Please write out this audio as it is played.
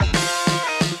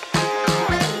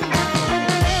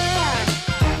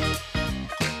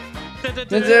Welcome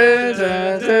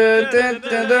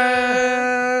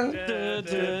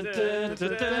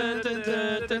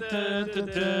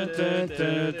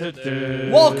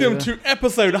to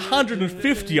episode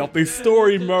 150 of the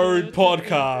Story Mode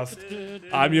podcast.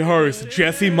 I'm your host,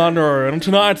 Jesse Munro, and on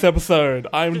tonight's episode,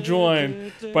 I'm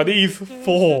joined by these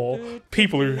four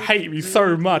people who hate me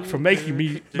so much for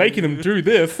making them do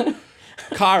this.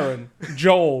 Kyron,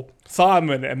 Joel,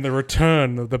 Simon, and the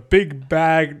return of the big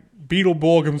bag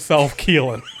Beetleborg himself,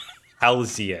 Keelan.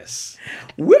 Hells yes.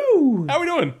 Woo! How are we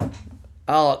doing?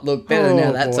 Oh, look, better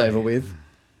now that's over with.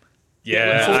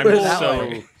 Yeah, Put it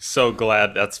I'm that so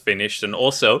glad that's finished. And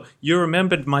also, you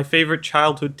remembered my favorite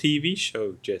childhood TV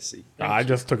show, Jesse. I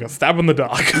just took a stab in the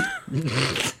dark.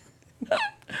 That's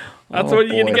what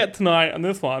you're going to get tonight on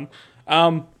this one.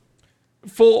 For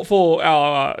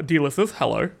our dear listeners,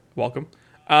 hello, welcome.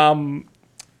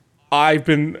 I've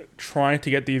been trying to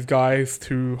get these guys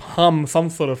to hum some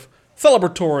sort of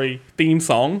celebratory theme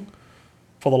song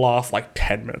for the last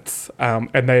 10 minutes.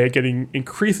 And they are getting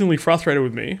increasingly frustrated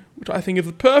with me, which I think is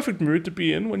the perfect mood to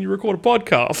be in when you record a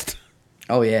podcast.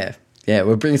 Oh, yeah. Yeah,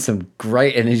 we're bringing some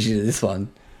great energy to this one.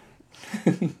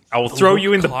 I will throw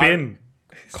you in the bin.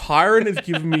 Kyron is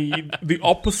giving me the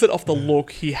opposite of the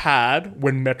look he had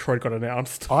when Metroid got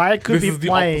announced. I could This is be the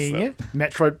playing opposite.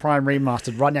 Metroid Prime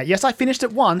Remastered right now. Yes, I finished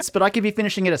it once, but I could be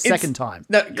finishing it a second time.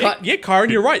 No, Yeah,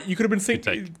 Kyron, you're right. You could have been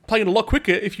playing it a lot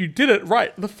quicker if you did it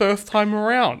right the first time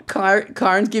around.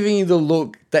 Kyron's giving you the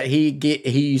look that he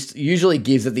usually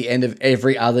gives at the end of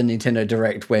every other Nintendo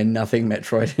Direct when nothing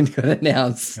Metroid got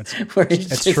announced.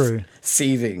 That's true.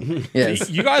 Seething. Yes.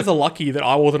 You guys are lucky that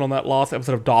I wasn't on that last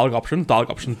episode of Dialogue Options.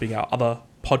 Dialogue Options being our other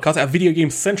podcast, our video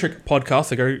game-centric podcast.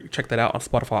 So go check that out on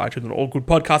Spotify, iTunes, and all good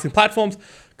podcasting platforms.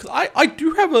 Because I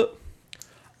do have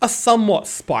a somewhat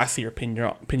spicier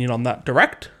opinion on that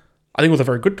Direct. I think it was a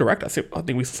very good Direct. I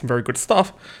think we saw some very good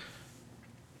stuff.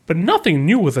 But nothing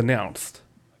new was announced.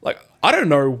 I don't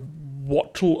know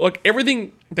what to...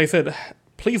 everything they said,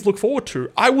 please look forward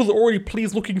to, I was already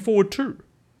please looking forward to.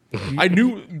 I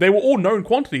knew they were all known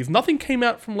quantities. Nothing came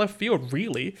out from left field,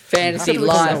 really. Fantasy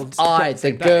Life,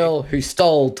 the girl who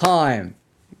stole time.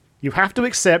 You have to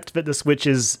accept that the Switch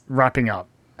is wrapping up,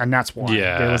 and that's why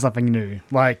there was nothing new.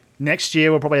 Next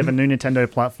year, we'll probably have a new Nintendo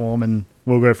platform, and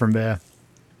we'll go from there.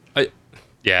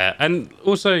 Yeah, and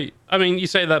also, I mean, you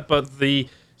say that, but the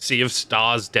Sea of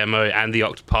Stars demo and the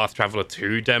Octopath Traveler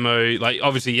 2 demo,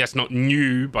 obviously, yes, not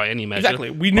new by any measure. Exactly.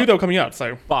 We knew they were coming out,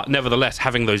 so... But nevertheless,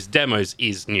 having those demos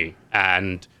is new.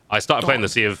 And I started playing the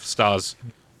Sea of Stars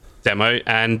demo,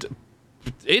 and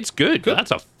it's good.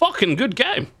 That's a fucking good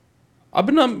game. I've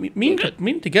been meaning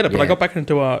to get it, but I got back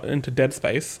into Dead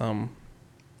Space. A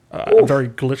very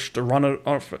glitched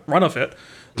run of it.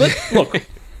 But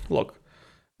look.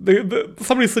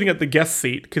 Somebody's sitting at the guest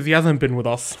seat because he hasn't been with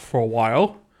us for a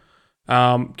while.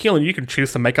 Keelan, you can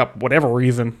choose to make up whatever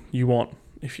reason you want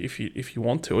if you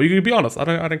want to, or you can be honest.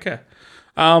 I don't care.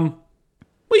 Where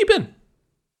you been?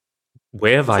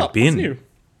 Where have I been? What's new?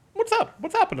 What's up?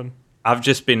 What's happening? I've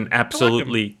just been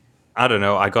absolutely... I don't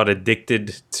know. I got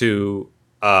addicted to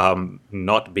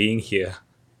not being here.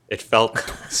 It felt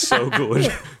so good.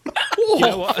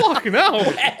 Fucking hell.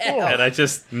 And I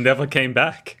just never came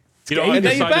back. You know, I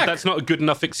decided that's not a good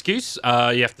enough excuse.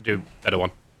 You have to do a better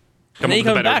one. Come up with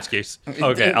a better excuse.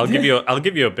 Okay, I'll give you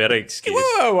a better excuse.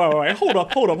 Wait. Hold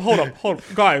up.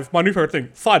 Guys, my new favorite thing.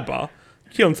 Sidebar.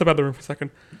 Keelan, step out of the room for a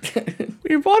second.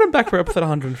 We invite him back for episode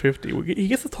 150. He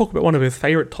gets to talk about one of his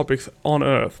favorite topics on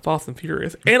Earth, Fast and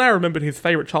Furious. And I remembered his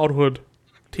favorite childhood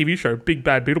TV show, Big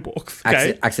Bad Beetleborgs.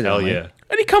 Okay? Accidentally. Hell yeah.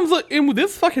 And he comes in with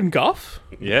this fucking guff.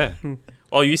 Yeah.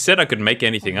 Well, you said I could make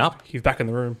anything up. He's back in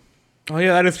the room. Oh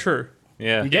yeah, that is true.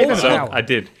 Yeah. You gave him an hour. I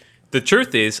did. The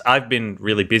truth is, I've been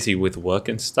really busy with work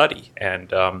and study,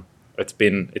 and it's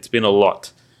been a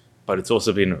lot, but it's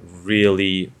also been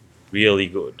really, really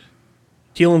good.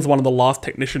 Keelan's one of the last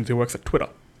technicians who works at Twitter.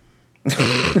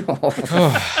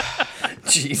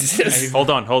 Jesus. Hold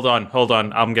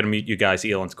on. I'm gonna mute you guys.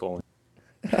 Elon's calling.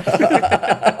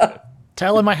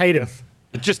 Tell him I hate him.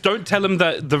 Just don't tell him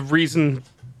that the reason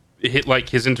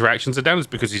his interactions are down is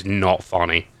because he's not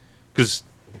funny. Because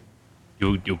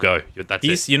you'll go. That's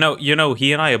He's, it. you know,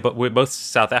 he and I we're both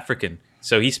South African,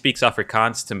 so he speaks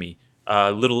Afrikaans to me.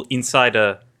 Little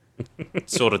insider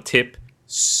sort of tip: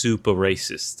 super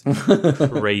racist,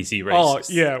 crazy racist. Oh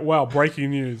yeah, wow! Breaking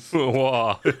news.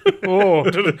 Wow. Oh,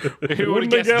 Who would have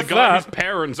guessed the guy whose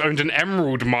parents owned an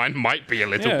emerald mine might be a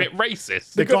little bit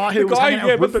racist? The guy who was hanging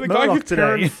out with Rupert Murdoch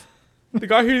today. The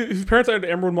guy whose parents owned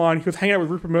an emerald mine, he was hanging out with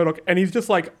Rupert Murdoch, and he's just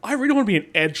like, I really want to be an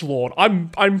edgelord.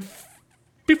 I'm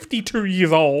 52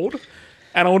 years old,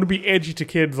 and I want to be edgy to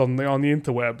kids on the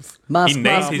interwebs. Musk, He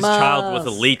names Musk, his Musk. child with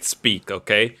elite speak,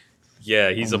 okay?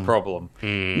 Yeah, he's a problem.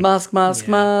 Musk, Musk,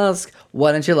 Musk.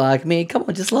 Why don't you like me? Come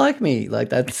on, just like me. Like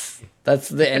that's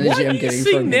the energy Why I'm do you getting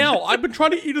sing from him. now? I've been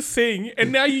trying to get you to sing,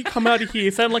 and now you come out of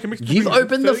here sound like a mixture. You've between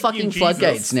opened the Fergie fucking and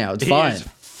floodgates Jesus. now. It's He fine. is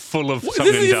full of What- song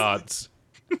this and is- darts.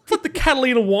 Put the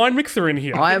Catalina wine mixer in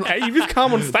here. I'm- Okay, you just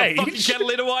come on Fucking stage.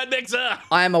 Catalina wine mixer.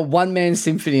 I am a one-man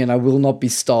symphony, and I will not be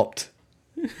stopped.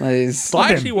 That is. I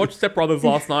him. actually watched Step Brothers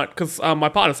last night because my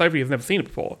partner Sophie has never seen it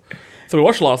before, so we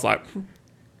watched it last night.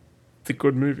 It's a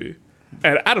good movie,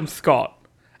 and Adam Scott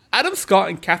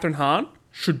and Catherine Hahn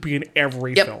should be in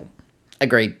every Yep. film.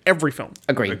 Agreed. Every film.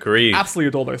 Agreed. Agreed. Absolutely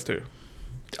adore those two.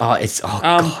 God.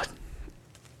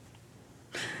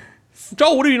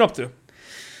 Joel, what are you been up to?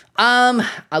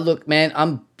 I look, man,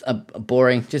 I'm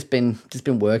boring. Just been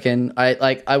working.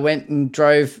 I went and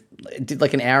did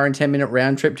like an hour and 10-minute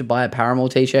round trip to buy a Paramore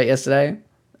t-shirt yesterday.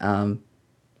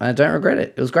 I don't regret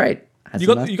it. It was great. You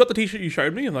got the t-shirt you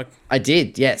showed me, and like I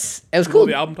did. Yes, it was all cool.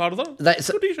 the album titles on. That-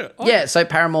 so- Good t-shirt. Oh, Yeah, so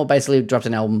Paramore basically dropped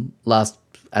an album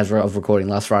of recording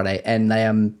last Friday, and they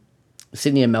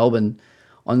Sydney and Melbourne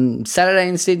on Saturday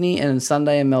in Sydney and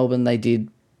Sunday in Melbourne they did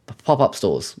pop-up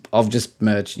stores of just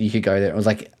merch. You could go there. It was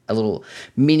like a little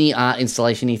mini art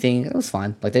installation-y thing. It was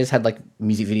fine. Like they just had like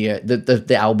music video,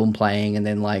 the album playing, and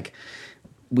then like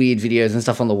weird videos and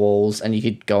stuff on the walls, and you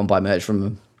could go and buy merch from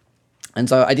them. And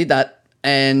so I did that,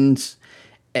 and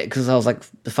because I was like,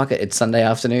 fuck it, it's Sunday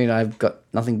afternoon, I've got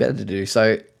nothing better to do.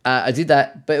 So I did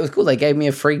that, but it was cool. They gave me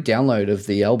a free download of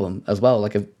the album as well,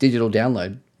 like a digital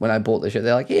download when I bought the shirt.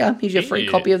 They're like, yeah, here's your free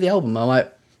Yeah. copy of the album. I'm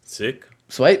like, Sick.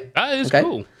 sweet. That is Okay.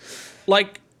 cool.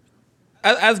 like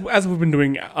as we've been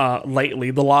doing lately,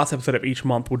 the last episode of each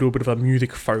month we'll do a bit of a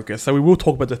music focus. So we will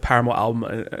talk about the Paramore album,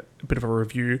 a bit of a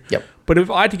review. Yep. But if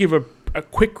I had to give a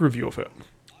quick review of it,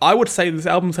 I would say this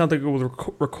album sounds like it was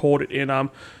recorded in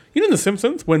in The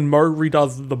Simpsons when Moe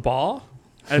redoes the bar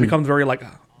and it becomes very like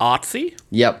artsy.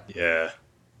 Yep. Yeah.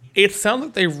 It sounds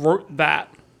like they wrote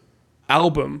that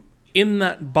album in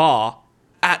that bar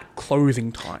at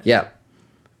closing time. Yep.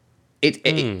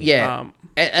 Yeah.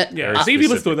 Yeah, so if you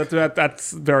listen to it,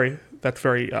 that's very.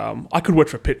 I could work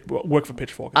for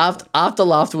Pitchfork. After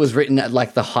Laughter was written at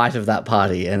like the height of that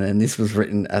party, and then this was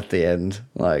written at the end.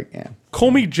 Like, yeah.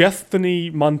 Call me Destiny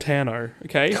Montano,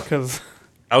 okay? Because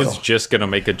I was just gonna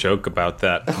make a joke about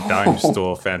that dime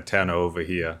store Fantano over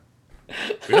here.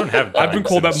 We don't have. I've been dimes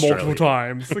called in that multiple Australia.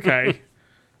 times, okay?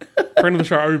 Friend of the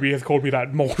show, Obi, has called me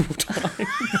that multiple times.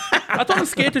 I thought I was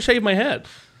scared to shave my head.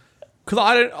 Because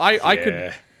I could...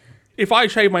 Yeah. If I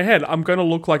shave my head, I'm going to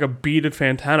look like a bearded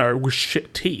Fantano with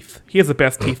shit teeth. He has the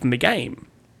best teeth in the game.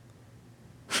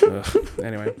 Ugh.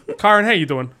 Anyway. Kyron, how you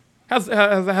doing? How's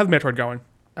Metroid going?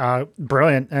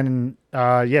 Brilliant, and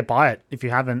yeah, buy it if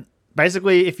you haven't.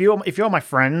 Basically, if you're my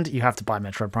friend, you have to buy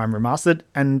Metroid Prime Remastered,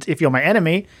 and if you're my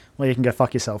enemy, well, you can go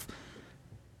fuck yourself.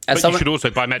 As But you should also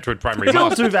buy Metroid Prime Still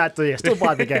Remastered. do that, yeah. Still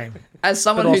buy the game.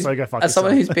 someone but who's also go fuck as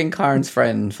someone yourself. who's been Kyron's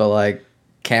friend for like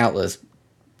countless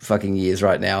fucking years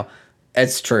right now,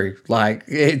 it's true. Like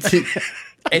it's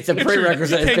a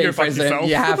prerequisite You of can't being go fuck friends with him. yourself.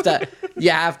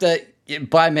 You have to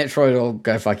buy Metroid or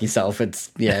go fuck yourself.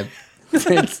 It's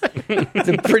it's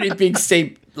a pretty big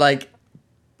steep like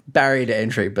barrier to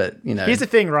entry, but you know. Here's the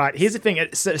thing, right?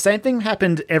 It's the same thing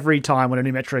happened every time when a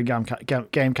new Metroid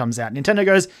game comes out. Nintendo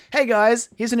goes, hey guys,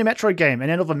 here's a new Metroid game. And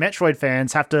then all the Metroid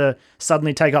fans have to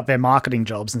suddenly take up their marketing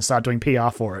jobs and start doing PR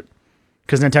for it.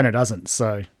 Because Nintendo doesn't.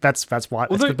 So that's why.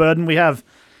 That's the burden we have.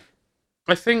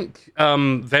 I think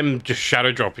them just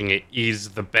shadow dropping it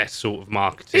is the best sort of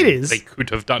marketing It is. they could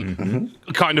have done.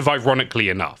 Kind of ironically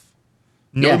enough.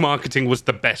 No Yeah. marketing was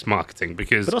the best marketing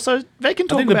because But also, they can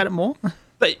talk think about it more.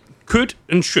 they could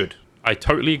and should. I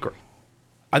totally agree.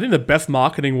 I think the best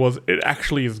marketing was it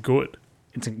actually is good.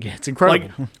 It's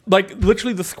incredible. Like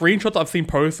literally the screenshots I've seen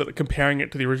posted comparing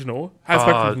it to the original has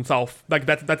spoken for himself. Like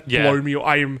that yeah. blown me.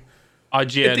 I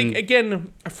IGN. think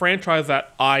again a franchise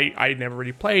that I never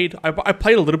really played. I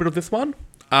played a little bit of this one.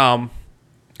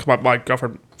 'Cause my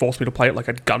girlfriend forced me to play it like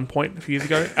at gunpoint a few years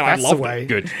ago, and I That's the loved way. it.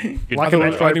 Good. Good. Like I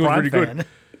a thought Metroid it was Prime really good. fan.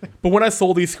 But when I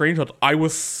saw these screenshots, I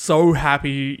was so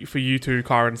happy for you two,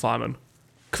 Kyra and Simon,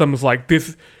 because I was like,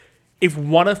 this. If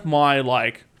one of my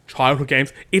like childhood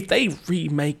games, if they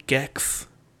remake Gex,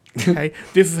 okay,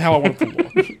 this is how I want it to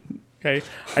look. Okay,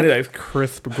 I need those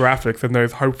crisp graphics and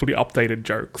those hopefully updated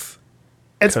jokes.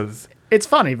 Because It's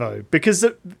funny though, because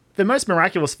the most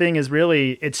miraculous thing is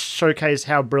really it's showcased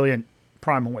how brilliant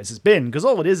Prime always has been. Because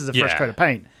all it is a fresh Yeah. coat of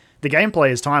paint. The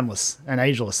gameplay is timeless and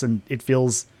ageless, and it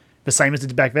feels the same as it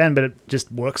did back then, but it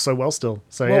just works so well still.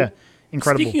 So yeah,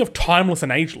 incredible. Speaking of timeless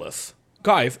and ageless,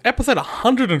 guys, episode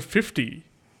 150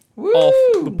 of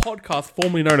the podcast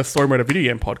formerly known as Story Mode, a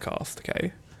video game podcast.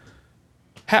 Okay,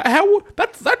 how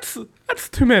that's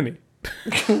too many.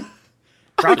 Wrap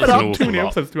it It's an up. awful Too many lot.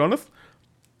 episodes, to be honest.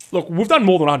 Look, we've done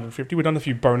more than 150. We've done a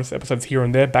few bonus episodes here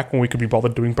and there. Back when we could be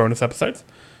bothered doing bonus episodes,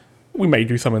 we may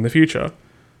do some in the future.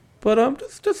 But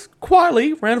just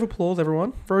quietly, round of applause,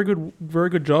 everyone. Very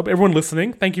good job, everyone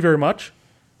listening. Thank you very much.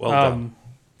 Well done.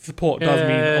 Support does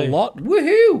mean a Yay. lot.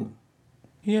 Woohoo!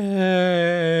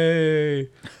 Yay!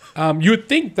 You would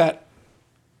think that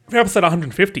for episode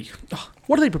 150,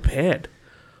 what are they prepared?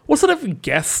 What sort of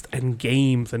guests and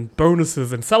games and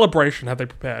bonuses and celebration have they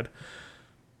prepared?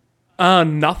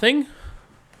 Nothing.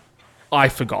 I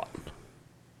forgot,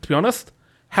 to be honest.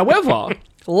 However,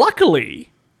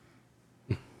 luckily,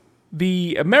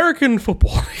 the American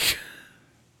Football League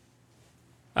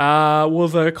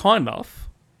was kind enough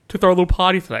to throw a little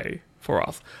party today for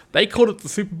us. They called it the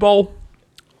Super Bowl.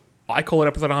 I call it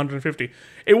episode 150.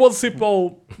 It was Super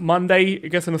Bowl Monday, I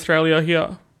guess, in Australia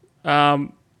here. Not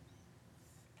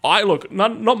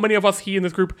many of us here in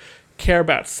this group care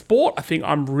about sport. I think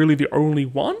I'm really the only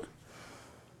one.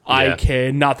 I Yeah.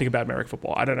 care nothing about American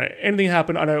football. I don't know anything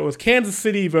happened. I know it was Kansas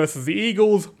City versus the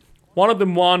Eagles. One of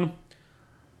them won.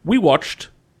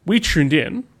 We tuned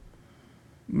in,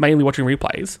 mainly watching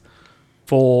replays,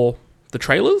 for the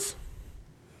trailers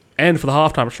and for the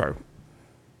halftime show.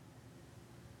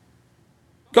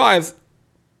 Guys,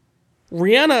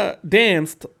 Rihanna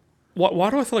danced. Why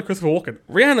do I sound like Christopher Walken?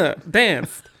 Rihanna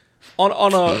danced on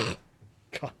a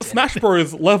Smash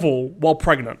Bros. Level while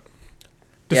pregnant.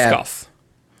 Yeah. Discuss.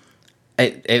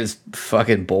 It was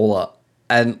fucking baller.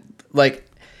 And, like,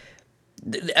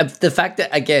 the fact that,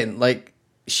 again, like,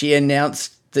 she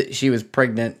announced that she was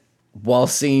pregnant while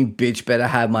singing Bitch Better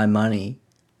Have My Money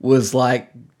was,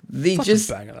 like, Such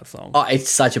a banger, that song. Oh, it's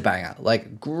such a banger.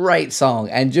 Like, great song.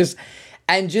 And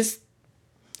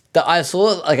I saw,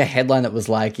 like, a headline that was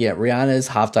like, yeah, Rihanna's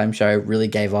halftime show really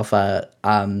gave off a,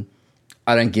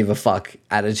 I don't give a fuck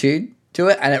attitude to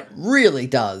it, and it really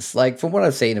does. Like, from what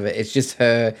I've seen of it, it's just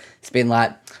her. It's been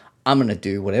like, I'm gonna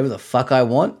do whatever the fuck I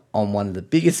want on one of the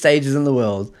biggest stages in the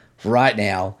world right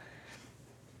now.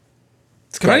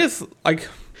 It's Can I great. just, like,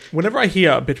 whenever I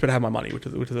hear Bitch Better Have My Money, which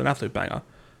is an absolute banger,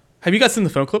 have you guys seen the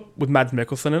film clip with Mads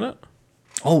Mikkelsen in it?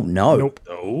 Oh no! Nope.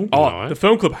 No. Oh, No. the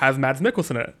film clip has Mads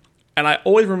Mikkelsen in it. And I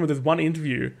always remember this one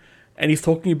interview, and he's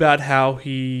talking about how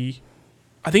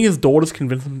I think his daughters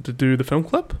convinced him to do the film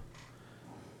clip.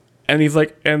 And he's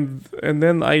like, and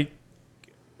then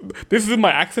this is my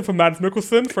accent for Mads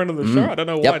Mikkelsen, friend of the show. I don't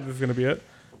know why Yep. this is going to be it.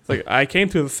 It's like, I came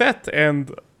to the set,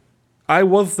 and I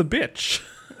was the bitch.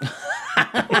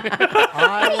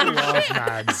 I love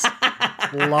Mads.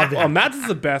 Love Oh, it. Mads is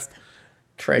the best.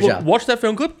 Treasure. Look, watch that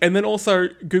film clip, and then also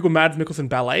Google Mads Mikkelsen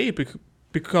ballet, because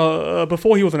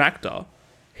before he was an actor,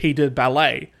 he did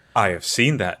ballet. I have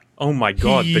seen that. Oh my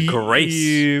god, the He grace,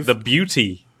 is- the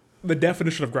beauty. The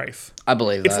definition of grace. I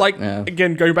believe It's that. like, yeah.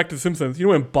 again, going back to The Simpsons, you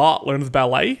know when Bart learns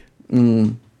ballet?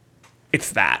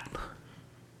 It's that.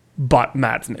 But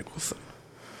Mads Mikkelsen.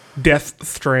 Death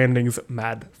Stranding's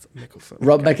Mads Mikkelsen.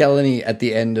 Rob McElhenney at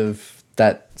the end of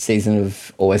that season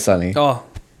of Always Sunny. Oh,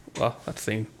 well, that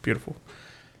scene. Beautiful.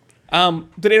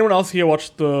 Did anyone else here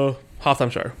watch the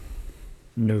halftime show?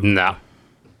 Nah.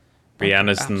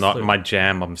 Rihanna's not absolute- my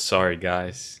jam. I'm sorry,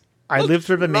 guys. I lived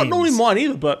through the Not memes. only mine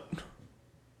either, but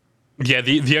Yeah,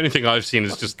 the only thing I've seen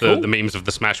is just Cool. the memes of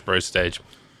the Smash Bros stage.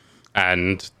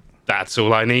 And that's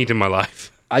all I need in my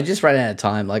life. I just ran out of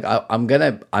time. Like I'm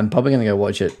probably gonna go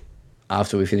watch it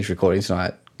after we finish recording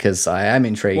tonight because I am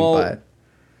intrigued Well, by it.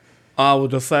 I will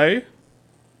just say,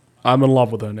 I'm in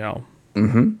love with her now.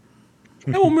 Mm-hmm.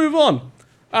 And we'll move on.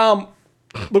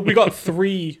 Look, we got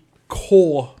 3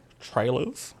 core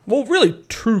trailers. Well, really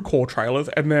 2 core trailers,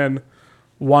 and then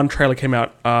one trailer came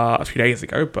out a few days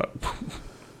ago, but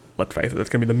let's face it, that's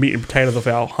going to be the meat and potatoes of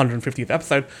our 150th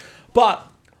episode. But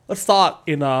let's start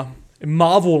in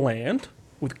Marvel Land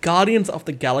with Guardians of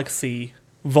the Galaxy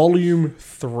Volume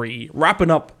 3,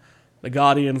 wrapping up the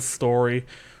Guardians story.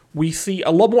 We see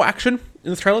a lot more action in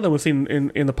this trailer than we've seen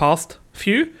in the past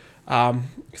few,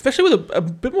 especially with a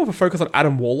bit more of a focus on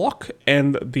Adam Warlock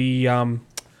and the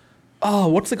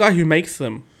what's the guy who makes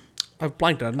them? I've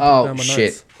blanked. I didn't put Oh down my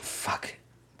shit! notes. Fuck.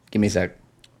 Give me a sec.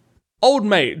 Old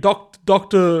mate,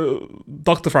 Dr.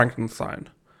 Frankenstein,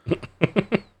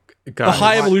 the Guys,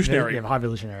 High Evolutionary. Yeah, high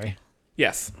evolutionary.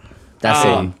 Yes. That's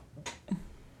Um, it.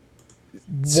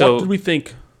 So- What did we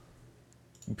think?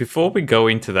 before we go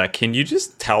into that, can you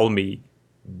just tell me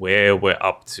where we're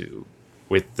up to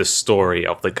with the story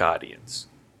of the Guardians?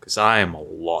 because I am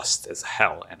lost as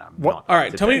hell, and I'm not. All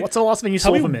right, tell me. What's the last thing you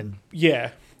Tell saw me- them in?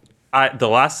 Yeah. The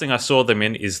last thing I saw them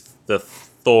in is the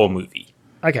Thor movie.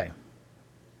 Okay.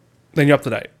 Then you're up to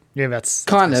date. Yeah, that's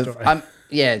Kind the of. story.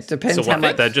 Yeah, it depends So how what?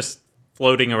 much. They're just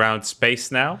floating around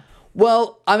space now.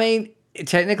 Well, I mean,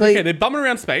 technically, Okay, they're bumming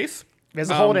around space. There's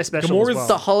a holiday special Gamora's as well.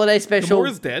 the holiday special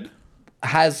Gamora's dead.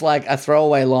 has like a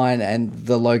throwaway line, and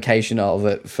the location of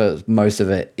it for most of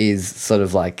it is sort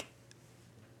of like,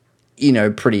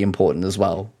 pretty important as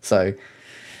well. So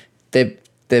they've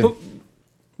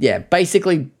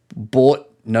basically bought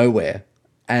nowhere,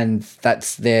 and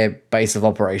that's their base of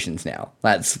operations now.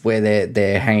 That's where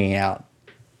they're hanging out.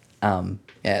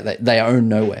 They own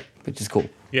nowhere, which is cool.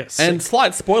 Yes. And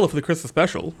slight spoiler for the Christmas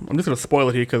special. I'm just going to spoil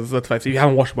it here because let's face it, if you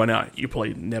haven't watched it by now, you're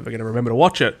probably never going to remember to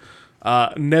watch it.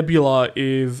 Nebula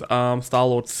is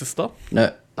Star-Lord's sister.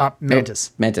 No,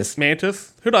 Mantis. Mantis.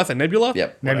 Mantis. Who did I say? Nebula?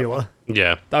 Yep. Nebula.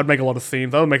 Yeah. That would make a lot of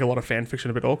scenes. That would make a lot of fan fiction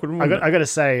a bit awkward. I got to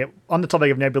say, on the topic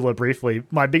of Nebula briefly,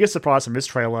 my biggest surprise from this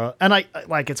trailer, and I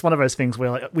like, it's one of those things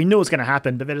where we knew it was going to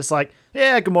happen, but they're just like,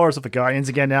 yeah, Gamora's with the Guardians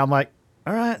again now. I'm like,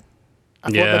 all right. I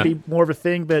thought Yeah. that'd be more of a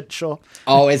thing, but sure.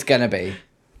 Oh, it's gonna be.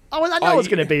 I know it's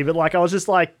going to be, but like, I was just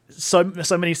like, so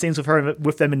many scenes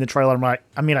with them in the trailer. I'm like,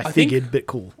 I mean, I think- figured, but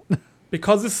cool.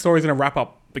 Because this story's going to wrap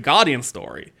up the Guardian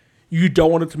story, you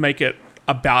don't want it to make it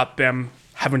about them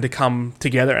having to come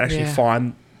together and actually Yeah.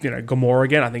 find, Gamora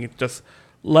again. I think it's just,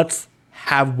 let's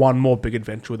have one more big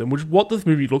adventure with them, which is what this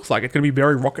movie looks like. It's going to be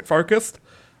very rocket focused,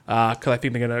 because I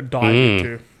think they're going to dive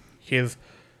into his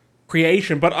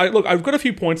creation. But I've got a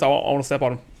few points I want to step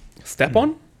on. Step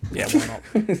on? Yeah, why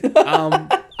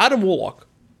not? Adam Warlock,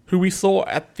 who we saw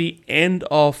at the end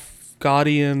of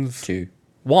Guardians 2.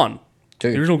 1.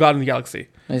 Two. The original Guardian of the Galaxy.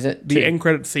 Is it The 2? end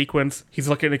credit sequence. He's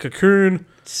like in a cocoon.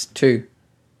 It's 2.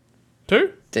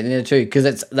 2? Technically 2, because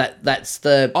that's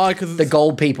the 'cause the it's-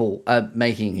 gold people are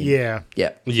making. Yeah.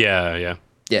 Yeah. Yeah, yeah.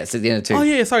 Yeah. It's at the end of 2. Oh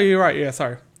yeah, sorry, you're right. Yeah,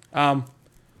 sorry.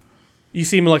 You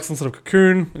see him in like some sort of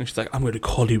cocoon, and she's like, "I'm going to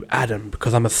call you Adam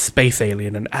because I'm a space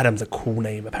alien, and Adam's a cool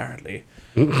name apparently."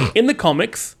 In the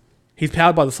comics, he's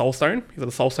powered by the Soul Stone. He's got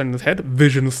a Soul Stone in his head,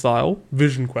 Vision style,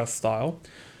 Vision Quest style.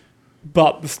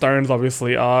 But the stones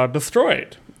obviously are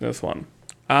destroyed in this one.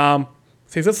 So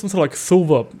he's got some sort of like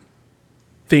silver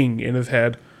thing in his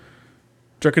head.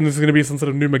 Do you reckon this is going to be some sort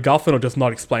of new MacGuffin or just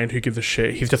not explained? Who gives a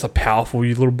shit? He's just a powerful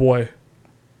little boy.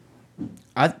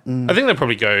 I think they'll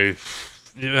probably go,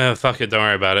 yeah, fuck it, don't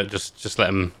worry about it. Just let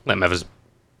him have his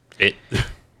it.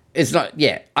 It's not.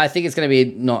 Yeah, I think it's going to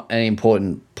be not an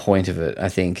important point of it. I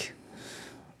think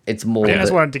it's more. I just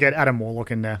that- wanted to get Adam Warlock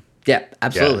in there. yeah,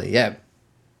 absolutely. Yeah,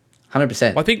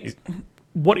 100%. I think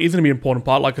what is going to be an important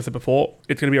part, like I said before,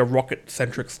 it's going to be a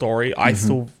rocket-centric story.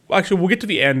 Actually, we'll get to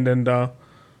the end and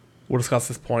we'll discuss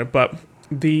this point. But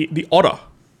the otter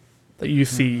that you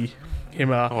see him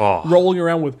rolling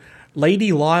around with,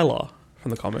 Lady Lila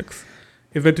from the comics,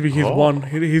 is meant to be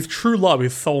his true love,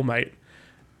 his soulmate.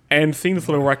 And seeing this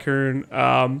little raccoon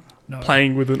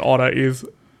playing with an otter is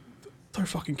so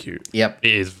fucking cute. Yep.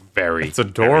 It is very. It's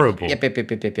adorable. Yep.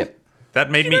 That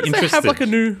made me Notice they interested. have like a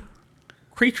new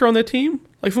creature on their team,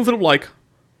 like some sort of like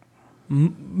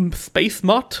space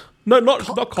mutt. No, not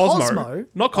Cosmo. Cosmo?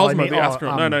 Not Oh, I Cosmo, mean- the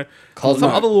astronaut. No. Cosmo.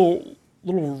 Some other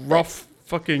little rough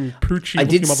fucking poochy I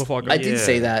looking did. motherfucker. I did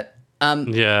see that.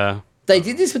 Yeah. They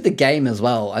did this with the game as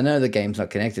well. I know the game's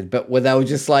not connected, but where they were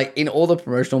just like in all the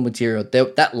promotional material,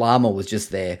 that llama was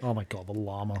just there. Oh my god, the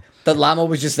llama. The llama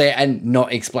was just there and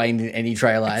not explained in any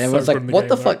trailer. And so everyone's good like, in the "What game,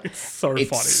 the though. fuck?" It's so It's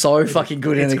funny. so fucking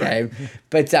good in the game.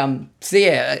 But so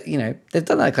yeah, they've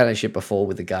done that kind of shit before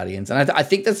with the Guardians, and I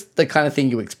think that's the kind of thing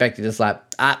you expected. It's like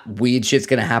weird shit's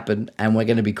gonna happen, and we're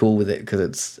gonna be cool with it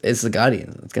because it's the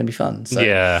Guardians. It's gonna be fun. So.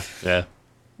 Yeah.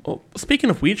 Well, speaking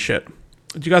of weird shit,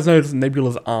 did you guys notice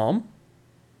Nebula's arm?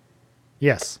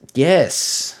 Yes.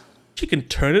 Yes. She can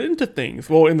turn it into things.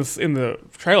 Well, in the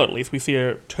trailer at least, we see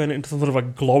her turn it into some sort of a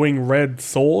glowing red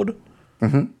sword.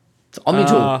 It's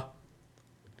Omni-Tool.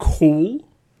 Cool.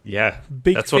 Yeah.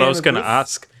 Big That's what I fan was of going to this.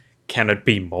 ask. Can it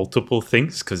be multiple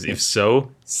things? Because if so,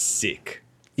 sick.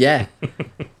 Yeah.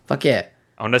 Fuck yeah.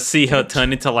 I want to see her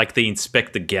turn into like the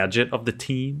Inspector Gadget of the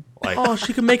team. Like, Oh,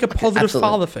 she can make a positive Absolutely.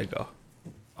 father figure.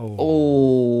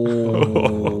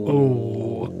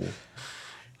 Oh.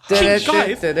 Guys,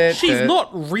 she's not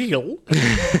real.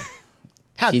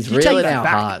 How She's you take real in that our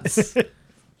back? hearts.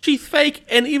 She's fake,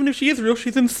 and even if she is real,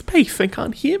 she's in space and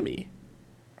can't hear me.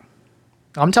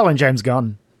 I'm telling James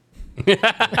Gunn.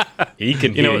 he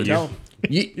can know hear what,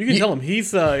 you. You can tell him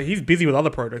he's busy with other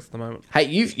projects at the moment. Hey,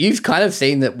 you've kind of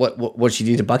seen that what she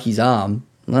did to Bucky's arm.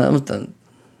 That was done.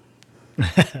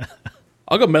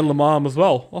 I got Medal of Mom as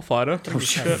well. I'll fight her.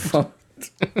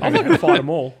 I'm not gonna fight them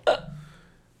all. Do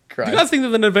you guys think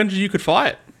there's an Avenger you could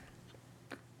fight?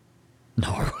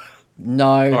 No. No.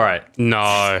 All right.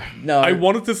 No. No. I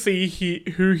wanted to see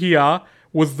who here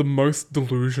was the most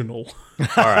delusional.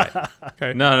 All right.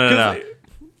 Okay. No.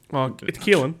 Well, it's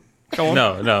Keelan. Go on.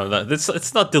 No.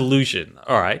 It's not delusion.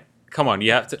 All right. Come on.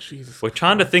 You have to. Jesus We're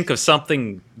trying to think of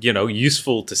something,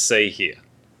 useful to say here.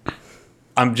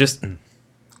 I'm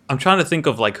trying to think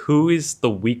of like who is the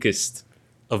weakest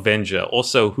Avenger.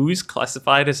 Also, who's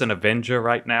classified as an Avenger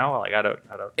right now? Like I don't.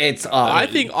 It's I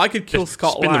think I could kill Just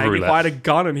Scott spin the Lang if roulette. I had a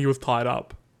gun and he was tied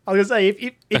up. I was gonna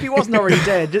say if he wasn't already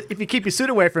dead, if you keep your suit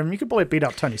away from him, you could probably beat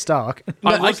up Tony Stark.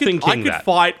 I I was could thinking that.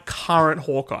 fight current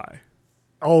Hawkeye.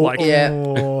 Oh, Like- Yeah. I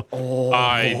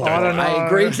don't know. I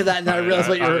agreed to that and then I realized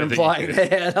what you I were don't think implying you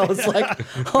there. And I was like,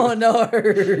 oh no.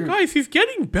 Guys, he's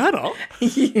getting better.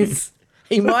 Yes.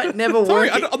 He might never Sorry,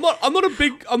 work. I'm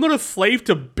not a slave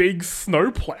to big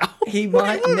snowplow. He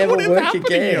might never is work happening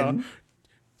again. here?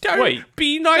 Don't Wait,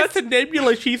 be nice to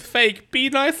Nebula, she's fake. Be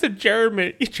nice to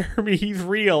Jeremy. Jeremy, he's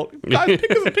real. Guys,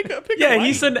 pick a Yeah, lane,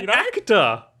 he's an you know? actor.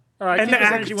 all right, An keep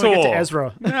us energy when we get to actor.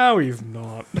 Ezra. No, he's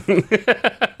not.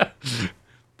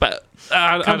 But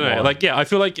I don't know. on. Like, yeah, I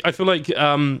feel like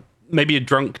maybe a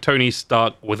drunk Tony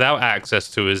Stark without access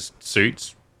to his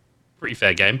suits, pretty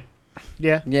fair game.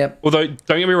 Yeah. Yep. Although,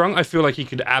 don't get me wrong, I feel like he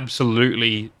could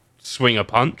absolutely swing a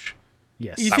punch.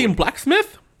 Yes. You see him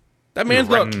blacksmith? That man's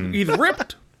got he's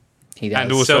ripped. He does.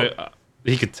 And also, So-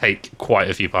 he could take quite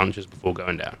a few punches before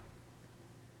going down.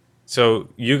 So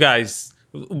you guys,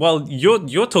 well,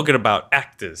 you're talking about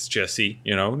actors, Jesse.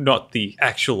 Not the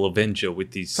actual Avenger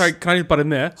with these. Sorry, can I just butt in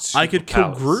there? I could kill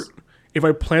Superpowers. Groot if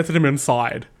I planted him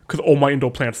inside, because all my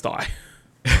indoor plants die.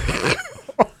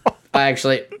 I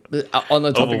actually, on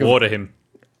the topic of Overwater him.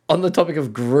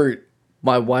 Groot,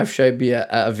 my wife showed me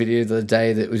a video the other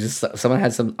day that was just someone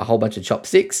had a whole bunch of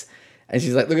chopsticks, and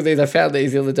she's like, "Look at these! I found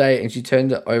these the other day." And she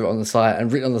turned it over on the side,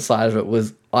 and written on the side of it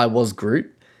was "I was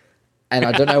Groot," and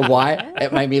I don't know why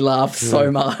it made me laugh so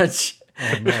much.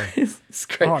 Oh no! It's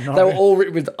great. Oh, no. They were all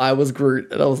written with "I was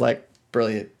Groot," and I was like,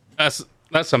 "Brilliant." That's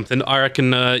something. I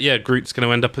reckon. Groot's going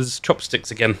to end up as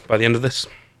chopsticks again by the end of this.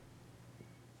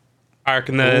 I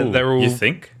reckon they're all. You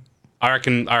think? I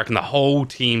reckon the whole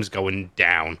team's going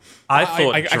down. I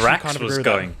thought I actually Drax kind of was agree with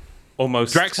that. going.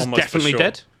 Almost. Drax is almost for definitely sure.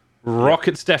 dead.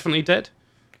 Rocket's definitely dead.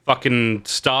 Fucking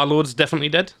Star-Lord's definitely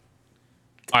dead.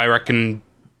 I reckon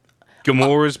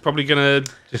Gamora's probably gonna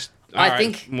just. I alright,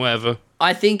 think- whatever.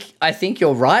 I think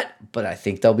you're right, but I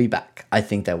think they'll be back. I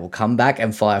think they will come back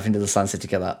and fly off into the sunset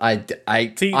together.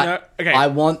 See, no, okay.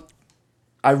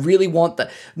 I really want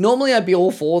that. Normally, I'd be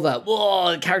all for that.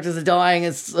 Whoa, the characters are dying.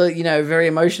 It's very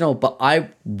emotional. But I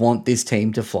want this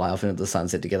team to fly off into the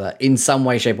sunset together in some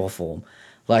way, shape, or form.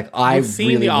 Like I've seen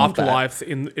really the want that. afterlives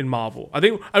in Marvel. I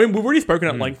mean, we've already spoken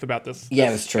at length about this.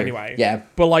 Yeah, it's true. Anyway, Yeah.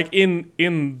 but like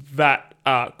in that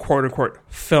quote unquote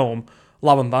film,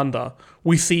 Love and Thunder,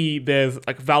 we see there's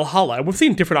like Valhalla, and we've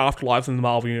seen different afterlives in the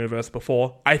Marvel universe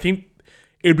before. I think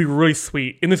it would be really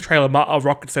sweet in this trailer.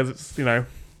 Rocket says it's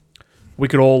we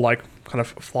could all like kind of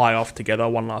fly off together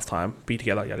one last time, be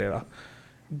together, yada yada.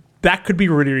 That could be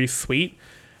really, really sweet.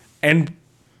 And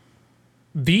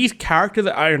these characters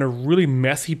are in a really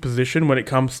messy position when it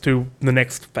comes to the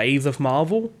next phase of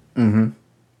Marvel. And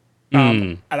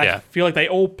I yeah. feel like they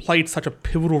all played such a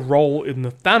pivotal role in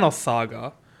the Thanos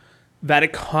saga that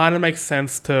it kind of makes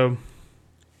sense to...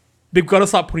 They've got to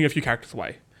start putting a few characters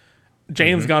away.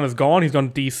 James Gunn is gone. He's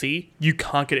gone to DC. You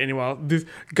can't get anywhere.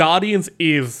 Guardians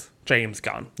is James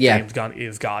Gunn. Yeah. James Gunn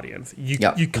is Guardians. You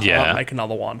Yep. can't Yeah. make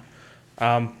another one.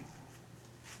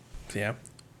 So yeah.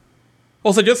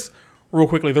 Also, just real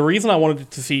quickly, the reason I wanted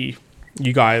to see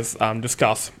you guys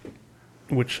discuss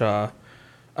which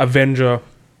Avenger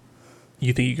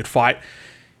you think you could fight,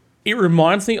 it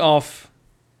reminds me of,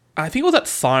 I think it was at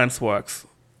ScienceWorks,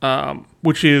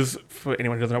 which is, for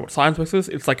anyone who doesn't know what ScienceWorks is,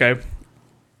 it's like a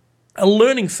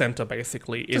learning center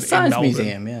basically in The science Melbourne.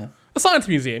 museum, yeah. A science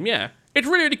museum, yeah. It's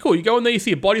really, really cool. You go in there, you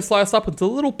see a body sliced up into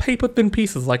little paper thin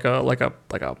pieces, like a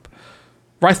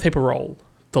rice paper roll.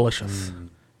 Delicious.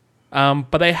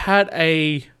 But they had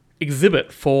a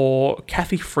exhibit for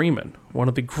Kathy Freeman, one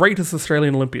of the greatest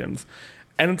Australian Olympians,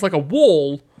 and it's like a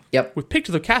wall Yep. with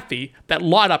pictures of Kathy that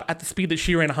light up at the speed that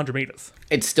she ran 100 meters.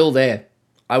 It's still there.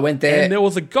 I went there. And there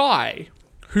was a guy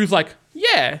who's like,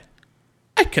 yeah,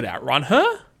 I could outrun her.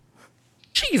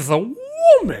 She's a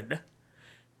woman.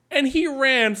 And he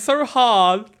ran so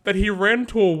hard that he ran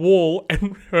to a wall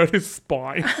and hurt his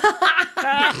spine. And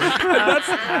that's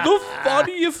the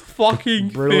funniest fucking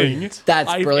Brilliant. thing That's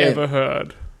I've brilliant. ever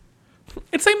heard.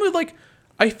 It's same with like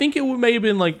I think it may have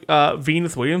been like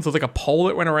Venus Williams. There was like a poll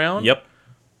that went around. Yep.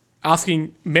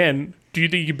 Asking men, do you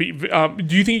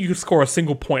think you could score a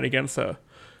single point against her?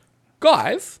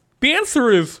 Guys, the answer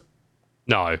is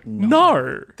No.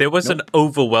 no. There was an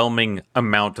overwhelming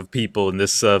amount of people in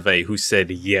this survey who said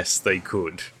yes, they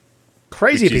could.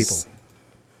 Crazy Which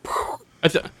people.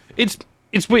 is-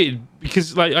 It's weird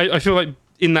because like I feel like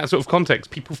in that sort of context,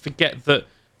 people forget that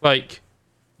like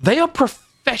they are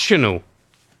professional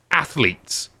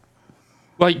athletes,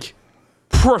 like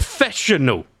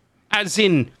professional, as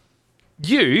in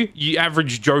you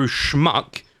average Joe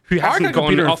schmuck who hasn't could beat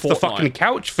gone her in off the Fortnite. fucking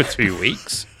couch for 2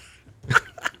 weeks.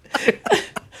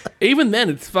 Even then,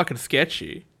 it's fucking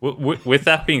sketchy. With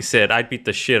that being said, I'd beat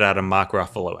the shit out of Mark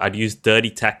Ruffalo. I'd use dirty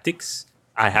tactics.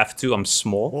 I have to. I'm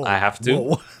small. I have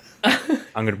to.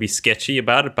 I'm gonna be sketchy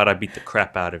about it, but I beat the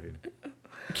crap out of him.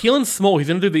 Keelan's small. He's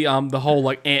gonna do the whole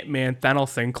like Ant-Man Thanos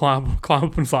thing, climb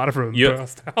up inside of him and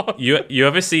burst out. You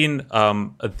ever seen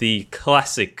the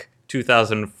classic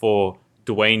 2004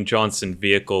 Dwayne Johnson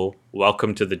vehicle,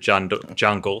 Welcome to the Jungle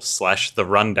 / The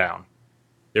Rundown?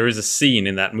 There is a scene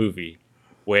in that movie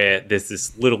where there's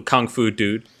this little kung fu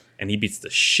dude, and he beats the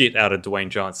shit out of Dwayne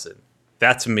Johnson.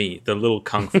 That's me, the little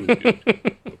kung fu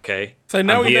dude. Okay. So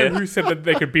now I'm we know here. who said that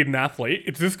they could beat an athlete.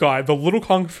 It's this guy, the little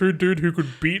kung fu dude who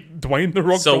could beat Dwayne the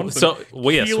Rock Johnson.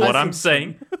 Yes,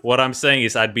 Keelan what I'm saying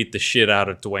is I'd beat the shit out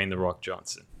of Dwayne the Rock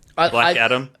Johnson. Black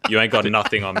Adam, you ain't got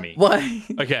nothing on me. Why?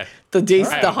 Okay.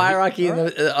 The hierarchy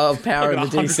of power in the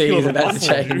 100 DC kilos is of about to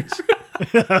muscle, change.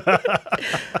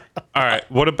 All right.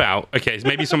 What about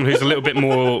maybe someone who's a little bit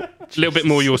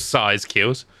more your size,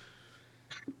 Keels?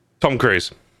 Tom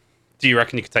Cruise. Do you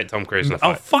reckon you could take Tom Cruise in a Oh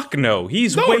fight? fuck no,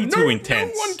 he's way too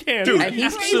intense. No one can. Dude, And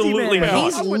he's absolutely man. not.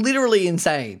 He's literally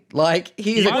insane. Like,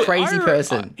 he's a crazy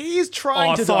person. He's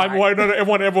trying Oh, to Simon, die. wait, no,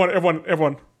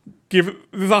 everyone. Give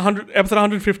this is 100 episode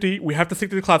 150. We have to stick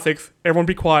to the classics. Everyone,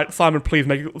 be quiet. Simon, please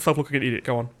make yourself look like an idiot.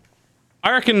 Go on.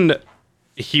 I reckon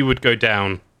he would go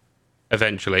down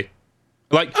eventually.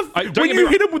 Like, don't when get me you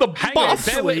wrong. hit him with a Hang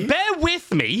bus, on, bear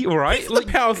with me, all right? the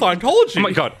power of Scientology. Oh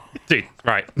my god, dude!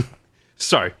 Right.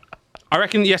 So, I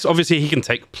reckon yes, obviously he can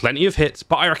take plenty of hits,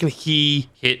 but I reckon he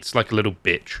hits like a little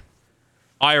bitch.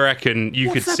 I reckon you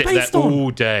What's could that sit there based on?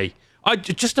 all day.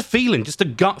 Just a feeling, just a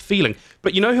gut feeling.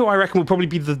 But you know who I reckon will probably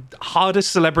be the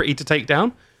hardest celebrity to take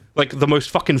down? Like the most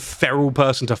fucking feral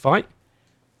person to fight?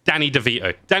 Danny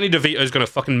DeVito. Danny DeVito is going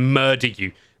to fucking murder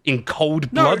you in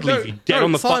cold blood, leave you dead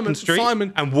on the fucking street,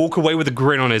 and walk away with a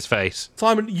grin on his face.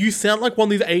 Simon, you sound like one of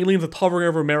these aliens that's hovering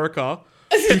over America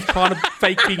who's trying to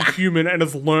fake being human and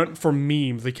has learnt from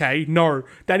memes, okay? No.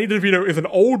 Danny DeVito is an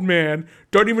old man.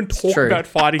 Don't even talk true. about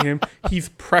fighting him. He's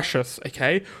precious,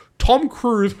 okay? Tom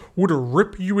Cruise would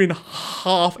rip you in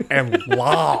half and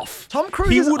laugh. Tom Cruise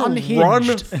he is would unhinged. run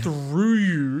through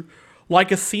you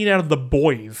like a scene out of The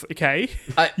Boys, okay?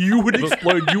 You would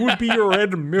explode. You would be your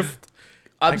head missed.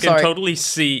 I'm I can sorry. totally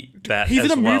see that. He's as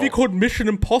in a movie well. called Mission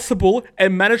Impossible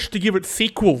and managed to give it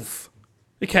sequels.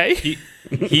 Okay?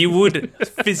 He would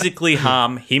physically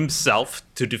harm himself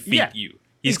to defeat Yeah, you.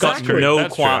 He's exactly. got no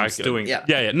That's true, I qualms could- doing Yeah.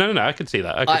 that. No, I can see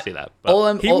that. I can see that. But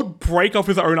All He would break off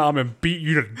his own arm and beat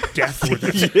you to death with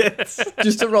it.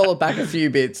 just to roll it back a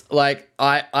few bits, like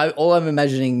all I'm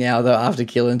imagining now though, after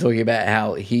Keelan talking about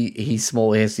how he's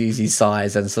small, he has to use his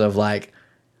size and sort of like,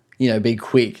 be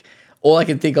quick. All I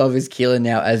can think of is Keelan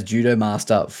now as Judo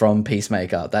Master from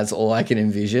Peacemaker. That's all I can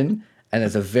envision, and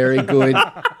it's a very good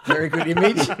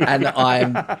image, and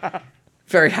I'm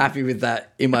very happy with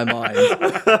that in my mind.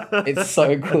 It's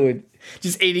so good.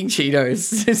 Just eating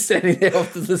Cheetos, just standing there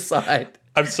off to the side.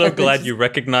 I'm so glad you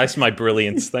recognized my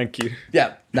brilliance. Thank you.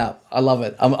 Yeah, no, I love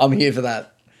it. I'm here for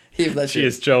that. Here for that shit.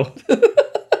 Cheers, Joel.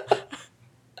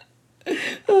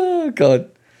 Oh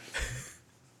god.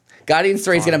 Guardians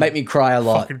 3 is going to make me cry a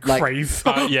lot. Fucking Like, crazy.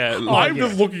 yeah, I'm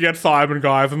just looking at Simon,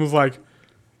 guys, and was like,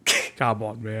 come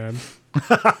on, man.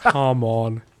 Come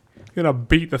on. You're going to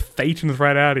beat the Thetans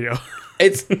right out of you.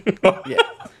 it's yeah.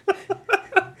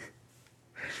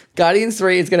 Guardians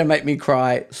 3 is going to make me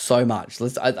cry so much. I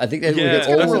think that Yeah, we can that's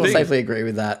all the thing. safely agree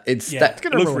with that. It's Yeah, that it's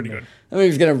going to looks look really pretty good. that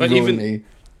movie's going to But ruin even- me.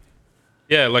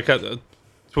 yeah. Like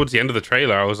towards the end of the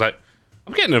trailer, I was like,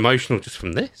 I'm getting emotional just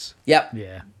from this. Yep.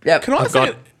 Yeah. Yep. Can I say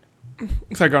it?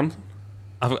 Sorry, go on.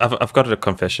 I've got a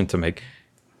confession to make,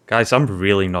 guys. I'm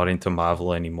really not into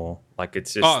Marvel anymore. Like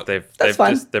it's just Oh, that's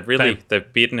fine.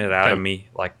 they've beaten it out of Same. me.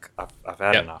 Like I've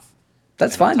had Yep. enough.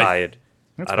 That's fine. Tired.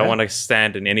 I don't fair. want to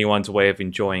stand in anyone's way of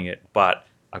enjoying it, but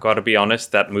I got to be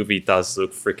honest. That movie does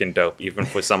look freaking dope, even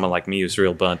for someone like me who's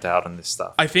real burnt out on this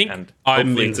stuff. I think and I'm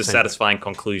hopefully in it's the a same- satisfying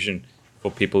conclusion for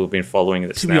people who've been following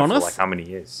this To be now honest, for like how many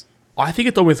years. I think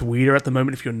it's almost weirder at the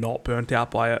moment if you're not burnt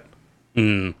out by it.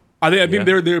 I think Yeah.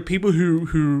 there are people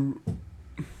who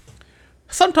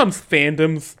sometimes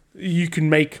fandoms you can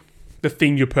make the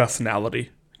thing your personality.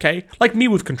 Okay, like me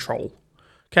with Control.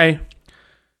 Okay,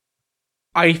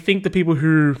 I think the people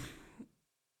who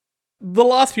the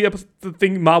last few episodes,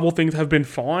 Marvel things have been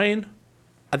fine.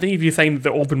 I think if you're saying that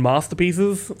they've all been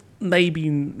masterpieces, maybe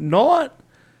not.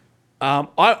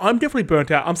 I'm definitely burnt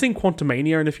out. I'm seeing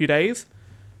Quantumania in a few days,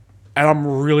 and I'm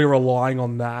really relying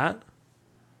on that.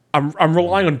 I'm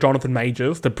relying on Jonathan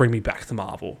Majors to bring me back to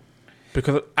Marvel,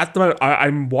 because at the moment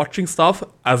I'm watching stuff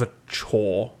as a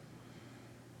chore,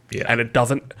 Yeah. and it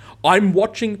doesn't. I'm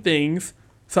watching things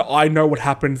so I know what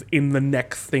happens in the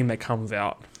next thing that comes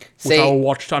out, which See- I'll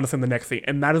watch to understand the next thing,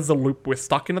 and that is the loop we're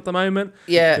stuck in at the moment.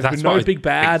 Yeah. There's That's been no what I big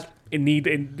bad. It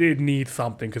needs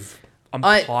something because I'm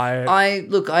tired.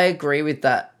 I agree with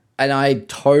that, and I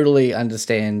totally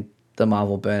understand the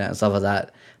Marvel burnout and stuff like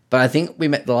that. But I think we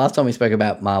met the last time we spoke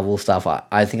about Marvel stuff.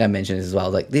 I think I mentioned this as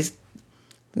well. Like this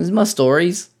is my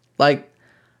stories. Like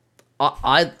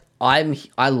I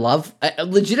love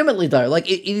legitimately though. Like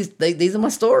it is. These are my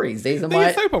stories. These are They're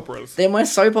my soap operas. They're my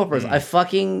soap operas. I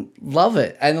fucking love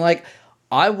it. And like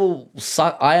I will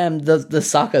suck. I am the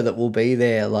sucker that will be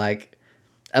there like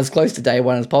as close to day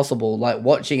one as possible, like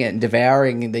watching it and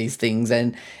devouring these things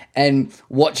and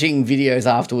watching videos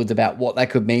afterwards about what that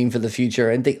could mean for the future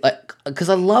and think like because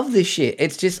I love this shit.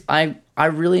 It's just I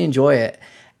really enjoy it.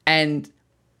 And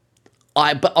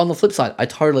but on the flip side, I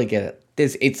totally get it.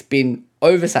 It's been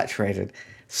oversaturated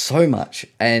so much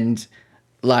and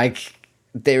like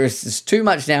there is just too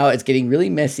much now. It's getting really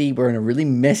messy. We're in a really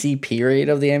messy period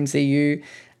of the MCU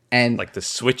and Like the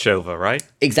switch over, right?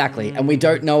 exactly. And we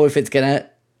don't know if it's gonna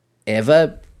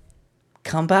ever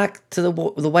come back to the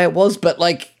way it was. But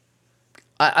like,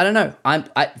 I don't know.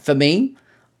 For me,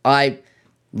 I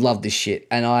love this shit,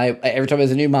 and every time there's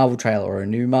a new Marvel trailer or a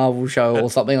new Marvel show or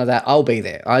something like that, I'll be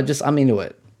there. I'm into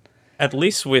it. At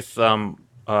least with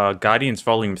Guardians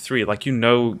Volume 3, like, you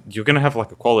know, you're going to have,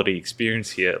 like, a quality experience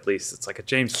here, at least. It's like a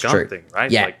James Gunn true. thing, right?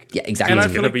 Yeah, like, yeah, exactly. And I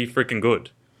It's feel going to like- be freaking good.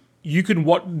 You can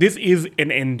watch. This is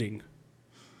an ending.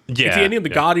 Yeah, It's the ending of the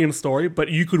Guardian story, but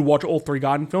you could watch all three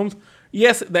Guardian films.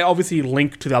 Yes, they obviously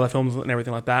link to the other films and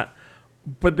everything like that,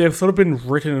 but they've sort of been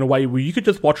written in a way where you could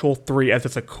just watch all three as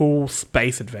it's a cool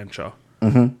space adventure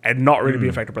and not really be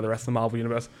affected by the rest of the Marvel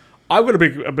universe. I've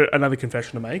got another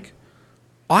confession to make.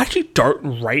 I actually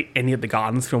don't rate any of the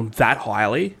Guardians films that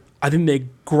highly. I think they're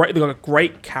great. They've got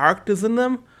great characters in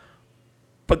them,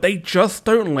 but they just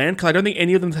don't land because I don't think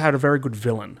any of them had a very good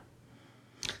villain.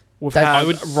 We've That-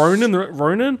 had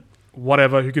Ronan,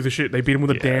 whatever, who gives a shit? They beat him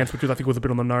with a dance, which I think was a bit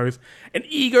on the nose. And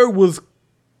Ego was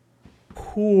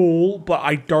cool, but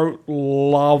I don't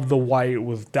love the way it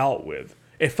was dealt with.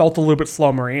 It felt a little bit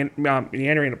slow,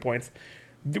 meandering at points.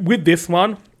 With this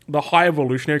one, the High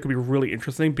Evolutionary could be really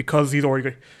interesting because he's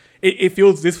already.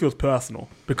 This feels personal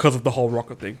because of the whole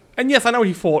rocket thing. And yes, I know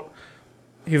he fought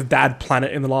his dad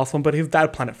planet in the last one, but his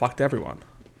dad planet fucked everyone.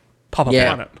 Papa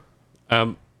Yeah.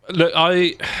 Planet. Look,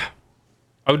 I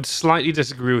would slightly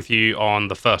disagree with you on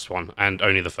the first one and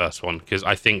only the first one because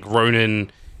I think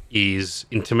Ronan is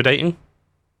intimidating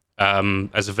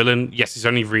as a villain. Yes, he's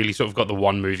only really sort of got the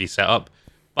one movie set up,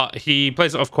 but he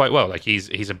plays it off quite well. Like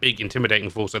he's a big intimidating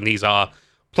force, and these are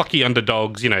plucky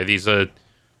underdogs. You know,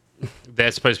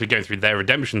 they're supposed to be going through their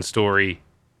redemption story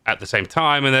at the same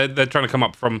time, and they're trying to come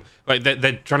up from like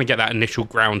they're trying to get that initial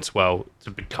groundswell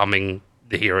to becoming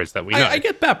the heroes that we know. I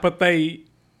get that, but they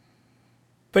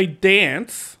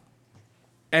dance,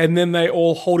 and then they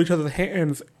all hold each other's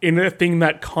hands in a thing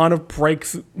that kind of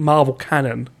breaks Marvel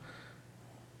canon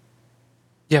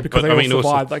yeah, because but they I all mean,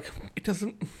 survived. also, Like it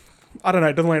doesn't. I don't know.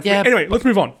 It doesn't land. For Yeah, me. Anyway, let's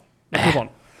move on.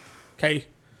 Okay,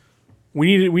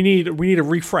 we need a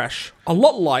refresh. A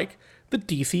lot like the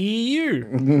DCEU.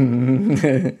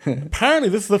 Apparently,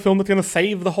 this is the film that's going to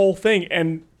save the whole thing.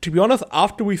 And to be honest,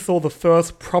 after we saw the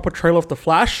first proper trailer of The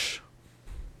Flash,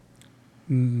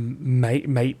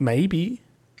 maybe.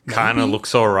 Kind of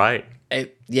looks all right.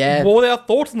 Yeah. What were our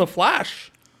thoughts on The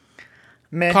Flash?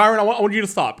 Meh. Kyron, I want you to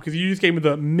start because you just gave me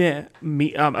the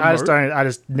I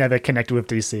just never connected with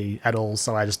DC at all,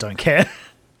 so I just don't care.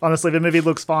 Honestly, the movie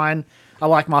looks fine. I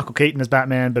like Michael Keaton as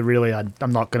Batman, but really, I'm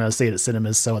not going to see it at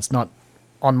cinemas, so it's not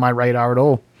on my radar at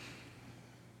all.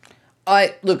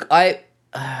 I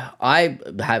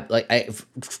have like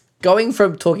going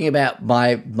from talking about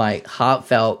my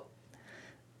heartfelt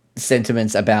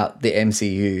sentiments about the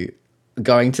MCU,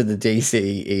 going to the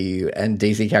DCEU and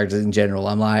DC characters in general.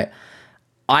 I'm like,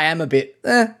 I am a bit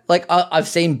like I've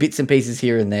seen bits and pieces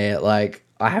here and there. Like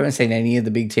I haven't seen any of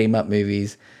the big team up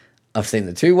movies. I've seen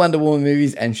the 2 Wonder Woman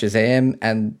movies and Shazam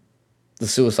and the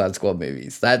Suicide Squad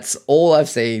movies. That's all I've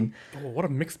seen. Oh, what a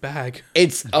mixed bag.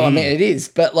 It's I mean it is,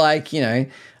 but like, you know,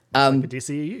 The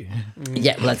DCEU.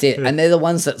 yeah, well, that's it. And they're the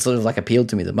ones that sort of like appealed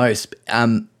to me the most.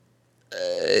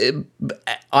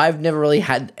 I've never really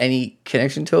had any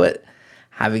connection to it.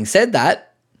 Having said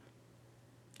that,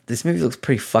 this movie looks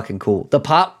pretty fucking cool.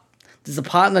 There's a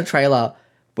part in the trailer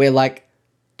where like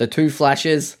the 2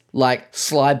 Flashes like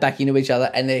slide back into each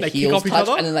other and their They kick heels off each touch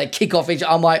other? and then they kick off each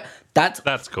other. I'm like, that's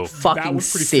cool. fucking That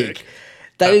was pretty sick. sick.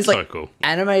 That That's is like so cool.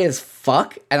 anime as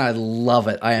fuck, and I love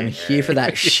it. I am here for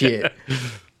that shit.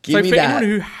 Give So me for that. anyone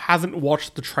who hasn't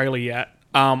watched the trailer yet,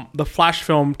 the Flash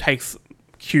film takes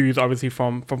cues obviously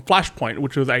from Flashpoint,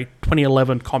 which was a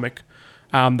 2011 comic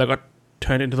that got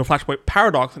turned into the Flashpoint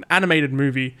Paradox, an animated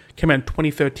movie, came out in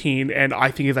 2013, and I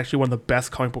think is actually one of the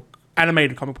best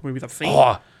animated comic book movies I've seen.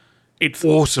 Oh, It's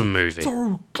awesome movie.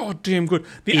 so goddamn good.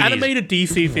 The It is. animated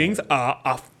DC things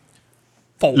are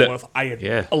faultless.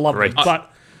 I love great. them,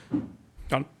 but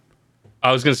gone.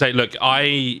 I was going to say, look,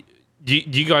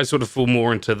 you guys sort of fall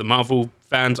more into the Marvel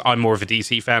fans. I'm more of a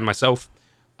DC fan myself.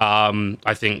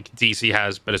 I think DC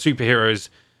has better superheroes,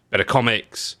 better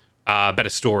comics, better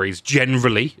stories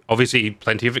generally. Obviously,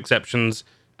 plenty of exceptions,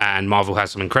 and Marvel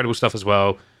has some incredible stuff as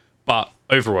well. But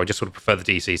overall, I just sort of prefer the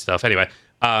DC stuff. Anyway,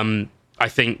 I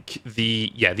think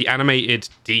the animated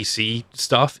DC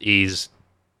stuff is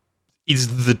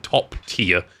the top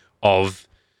tier of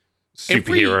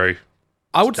superhero.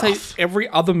 I would say stuff. every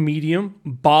other medium,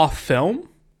 bar film,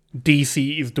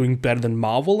 DC is doing better than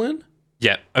Marvel in.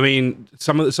 Yeah, I mean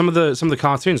some of the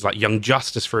cartoons like Young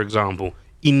Justice, for example,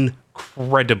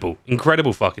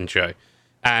 incredible fucking show,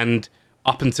 and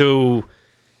up until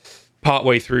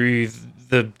partway through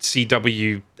the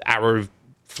CW Arrow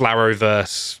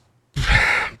Flowerverse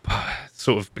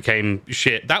sort of became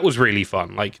shit. That was really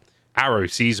fun. Like Arrow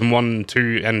season 1,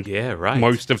 2, and Yeah, right.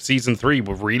 most of season 3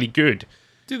 were really good.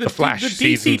 Dude, The Flash the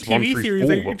DC seasons 1 TV through series, 4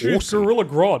 they were introduced awesome. Gorilla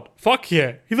Grodd. Fuck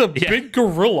yeah. He's a big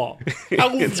gorilla.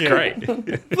 It's great.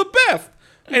 The best.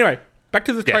 Anyway, back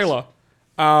to the Yes. trailer.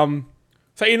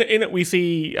 So in it we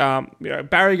see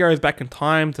Barry goes back in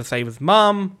time to save his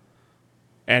mum,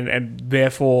 and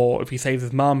therefore if he saves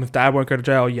his mum, his dad won't go to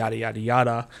jail. Yada yada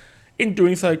yada. In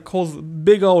doing so, it causes a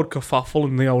big old kerfuffle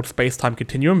in the old space-time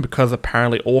continuum because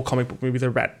apparently all comic book movies are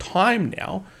about time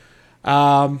now.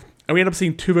 And we end up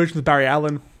seeing 2 versions of Barry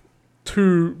Allen,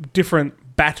 2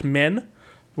 different Batmen.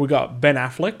 We got Ben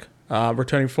Affleck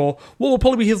returning for what will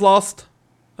probably be his last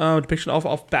depiction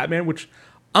of Batman, which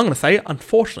I'm going to say,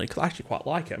 unfortunately, because I actually quite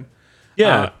like him.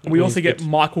 Yeah, We also he's get good.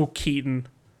 Michael Keaton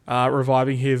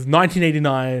reviving his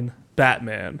 1989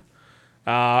 Batman.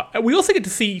 And we also get to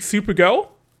see Supergirl,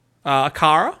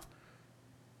 Kara,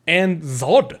 and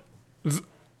Zod.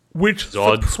 Which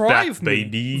Zod's surprised back, me.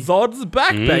 baby. Zod's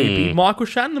back, baby. Michael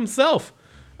Shannon himself.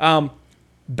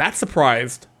 That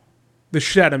surprised the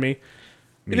shit out of me.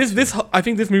 I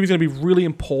think this movie is going to be really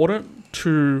important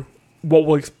to what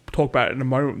we'll talk about in a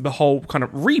moment. The whole kind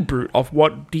of reboot of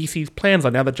what DC's plans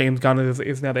are now that James Gunn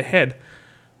is now the head.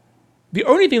 The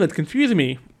only thing that's confusing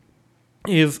me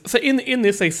is so in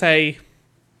this they say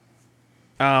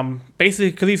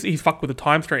basically because he's fucked with the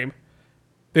time stream.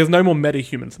 There's no more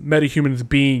metahumans. Metahumans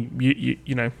being,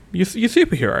 your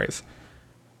superheroes.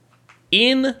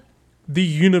 In the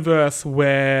universe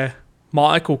where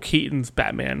Michael Keaton's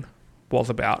Batman was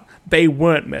about, they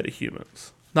weren't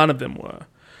metahumans. None of them were.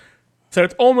 So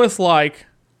it's almost like...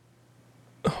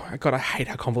 Oh, God, I hate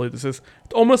how convoluted this is.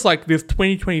 It's almost like this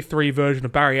 2023 version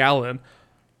of Barry Allen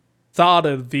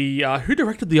started the... who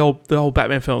directed the old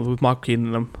Batman films with Michael Keaton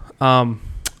in them?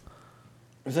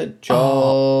 Was it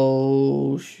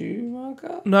Joel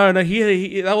Schumacher? No,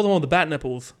 he that was the one with the bat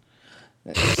nipples.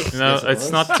 No, Yes, it it's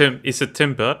was. not Tim. Is it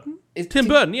Tim Burton? It's Tim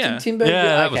Burton, yeah. Tim Burton. Yeah,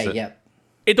 that was okay, it. yeah.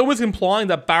 It's almost implying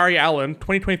that Barry Allen,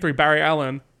 2023 Barry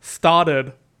Allen,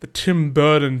 started the Tim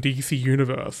Burton DC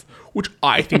universe, which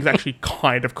I think is actually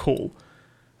kind of cool.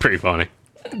 Pretty funny.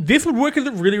 This would work as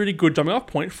a really, really good jumping off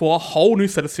point for a whole new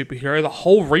set of superheroes, a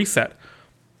whole reset.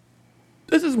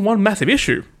 This is one massive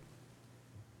issue.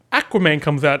 Aquaman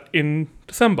comes out in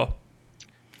December.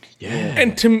 Yeah.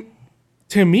 And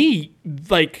to me,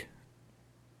 like,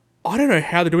 I don't know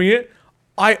how they're doing it.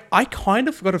 I kind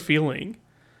of got a feeling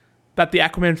that the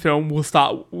Aquaman film will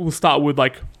start with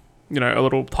like, a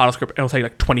little title script and it'll say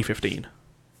like 2015.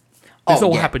 This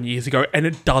all happened years ago and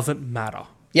it doesn't matter.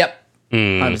 Yep.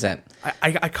 100%.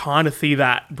 I kind of see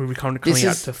that movie coming This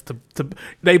out is- just to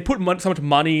they put so much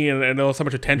money and there was so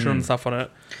much attention and stuff on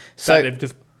it. So-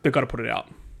 that they've got to put it out.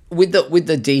 With the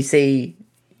DC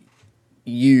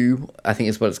I think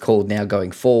is what it's called now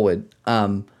going forward.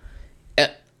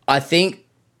 I think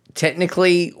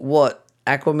technically what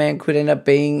Aquaman could end up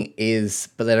being is,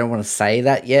 but they don't want to say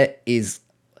that yet, is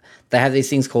they have these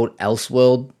things called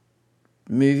Elseworld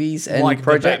movies and Like the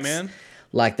projects. Batman?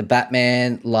 Like the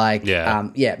Batman, like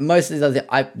Yeah. most of these other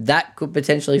that could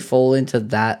potentially fall into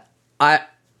that.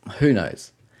 Who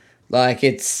knows? Like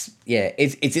it's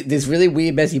this really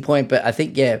weird messy point, but I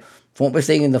think from what we're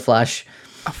seeing in the Flash,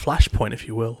 A flashpoint, if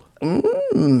you will.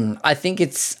 I think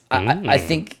it's I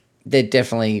think they're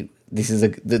definitely this is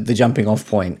the jumping off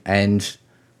point, and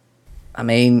I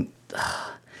mean,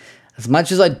 as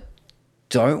much as I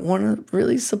don't want to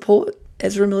really support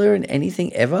Ezra Miller in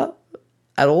anything ever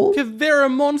at all, Because they're a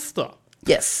monster.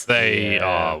 yes, They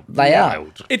are They are.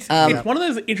 wild. It's one of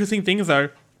those interesting things, though.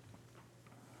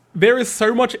 There is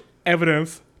so much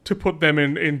evidence to put them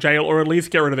in jail or at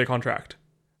least get rid of their contract.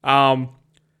 But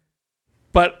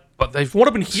But they've from what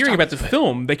I've been hearing about this stuck with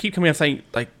film, they keep coming out saying,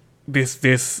 like, this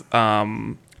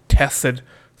tested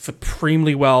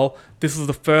supremely well. This is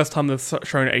the first time they've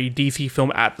shown a DC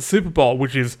film at the Super Bowl,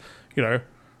 which is, you know,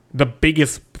 the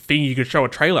biggest thing you could show a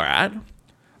trailer at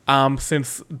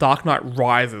since Dark Knight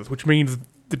Rises, which means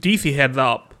the DC heads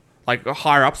up, like,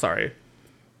 higher up, sorry,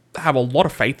 have a lot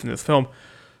of faith in this film.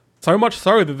 So much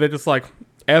so that they're just like,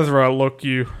 Ezra, look,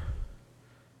 you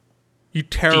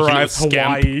terrorize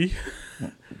scamp. Hawaii.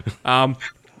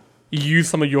 You use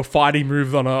some of your fighting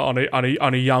moves on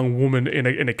a young woman in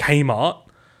a Kmart.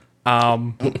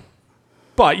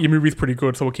 But your movie's pretty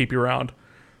good, so we'll keep you around.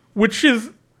 Which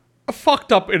is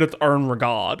fucked up in its own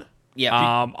regard.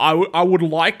 yeah, I would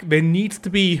like, there needs to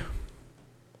be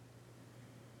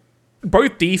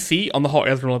both DC on the whole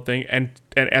Ezra Miller thing and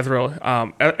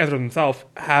Ezra himself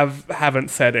haven't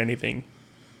said anything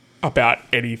about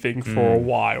anything for a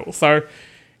while. So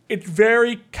it's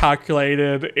very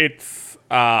calculated. It's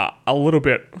a little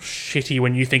bit shitty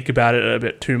when you think about it a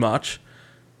bit too much.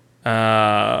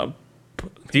 The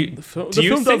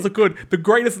film does look good. The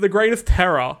greatest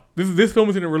terror. This film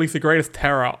is going to release the greatest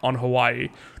terror on Hawaii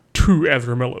to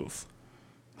Ezra Miller's.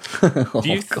 Do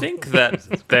you think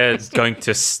that they're going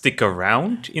to stick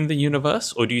around in the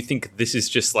universe, or do you think this is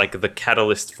just like the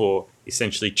catalyst for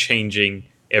essentially changing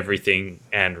everything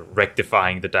and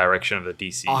rectifying the direction of the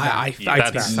DC? I think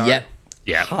That's- so. yeah,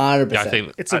 Yeah, 100%. Yeah, I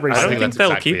think It's a I reason. don't think that's they'll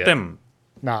exactly keep it. them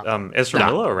Nah. Ezra No,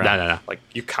 Miller around. no. Like,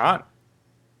 you can't.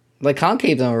 They can't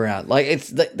keep them around. Like it's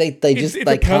they just It's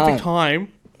they a perfect can't.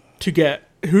 time to get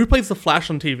who plays the Flash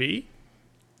on TV.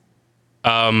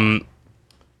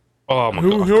 Oh my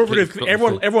god! Whoever it is, 'cause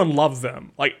everyone loves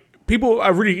them. Like people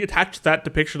are really attached to that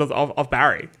depiction of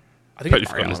Barry. I think Totally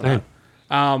it's Barry. forgotten his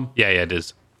Allen. name. Yeah, it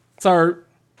is. So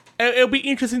it'll be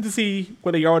interesting to see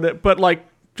where they go with it. But like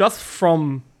just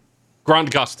from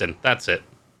Grant Gustin. That's it.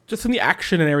 the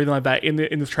action and everything like that in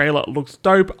this trailer, it looks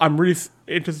dope. I'm really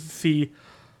interested to see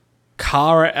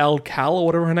Kara El Kal or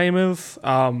whatever her name is,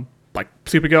 like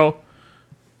Supergirl.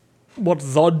 What's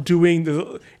Zod doing?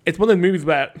 It's one of the movies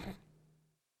that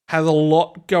has a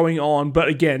lot going on, but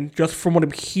again, just from what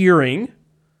I'm hearing,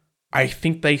 I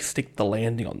think they stick the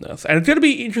landing on this, and it's going to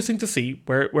be interesting to see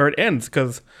where it ends,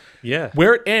 because Yeah.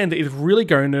 where it ends is really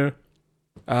going to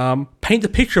paint the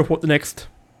picture of what the next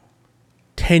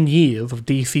 10 years of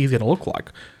DC is going to look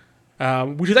like,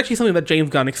 which is actually something that James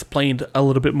Gunn explained a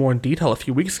little bit more in detail a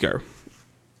few weeks ago.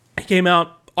 He came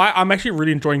out. I'm actually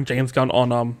really enjoying James Gunn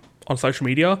on social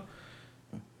media,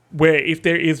 where if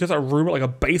there is just a rumor, like a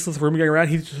baseless rumor going around,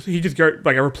 he just go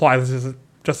like a reply that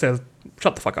just says,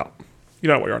 "Shut the fuck up. You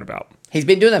know what you're on about." He's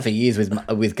been doing that for years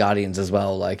with Guardians as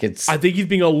well. Like it's I think he's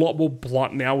being a lot more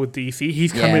blunt now with DC.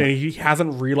 He's come in and he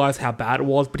hasn't realized how bad it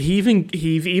was, but he's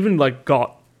even like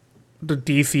got the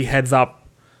DC heads up.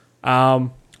 Why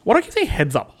don't you say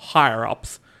heads up? Higher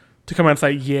ups to come out and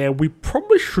say, yeah, we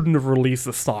probably shouldn't have released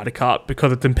the Snyder Cut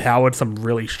because it's empowered some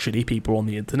really shitty people on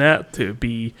the internet to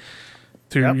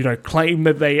claim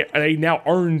that they now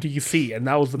own DC, and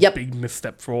that was a big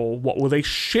misstep for what was a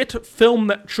shit film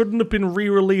that shouldn't have been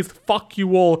re-released. Fuck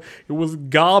you all. It was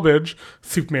garbage.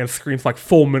 Superman screams like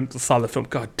 4 minutes aside of the film.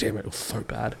 God damn it was so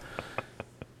bad.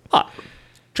 But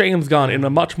James Gunn, in a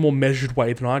much more measured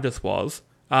way than I just was,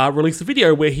 released a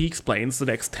video where he explains the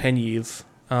next 10 years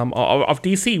of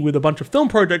DC with a bunch of film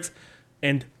projects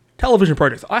and television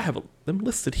projects. I have them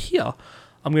listed here.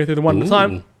 I'm going to do them one at a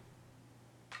time.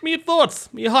 Me your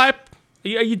thoughts. Me your hype. Are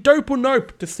you dope or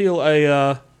nope? To steal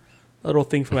a little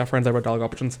thing from our friends over at Dialogue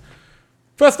Options.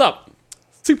 First up,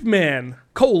 Superman: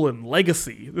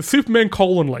 Legacy. The Superman: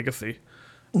 Legacy.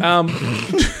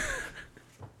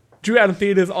 Due out in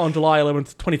theaters on July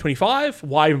 11th, 2025.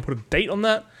 Why even put a date on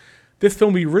that? This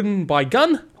film will be written by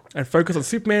Gunn and focus on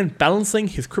Superman balancing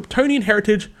his Kryptonian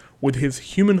heritage with his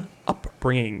human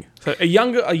upbringing. So a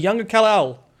younger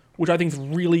Kal-El, which I think is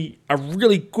really a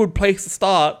really good place to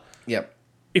start Yep.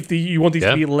 if you want these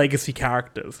Yeah. to be legacy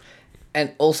characters.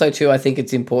 And also, too, I think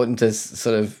it's important to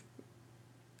sort of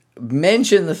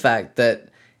mention the fact that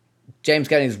James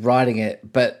Gunn is writing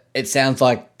it, but it sounds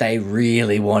like they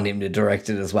really want him to direct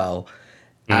it as well.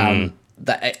 And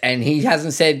he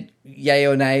hasn't said yay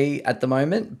or nay at the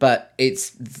moment, but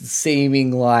it's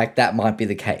seeming like that might be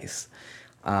the case.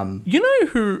 You know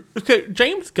who? Okay,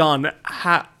 James Gunn.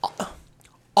 I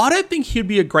don't think he'd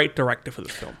be a great director for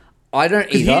this film. I don't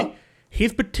either.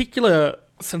 His particular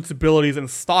sensibilities and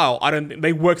style, I don't think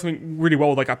they work something really well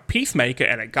with like a Peacemaker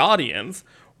and a Guardians,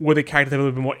 where the characters have a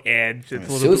little bit more edge. It's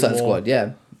a little Suicide bit more, Squad,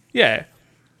 yeah. Yeah.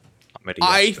 Comedy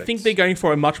I aspects. think they're going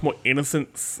for a much more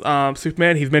innocent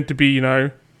Superman. He's meant to be, you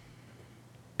know,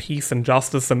 peace and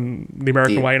justice and the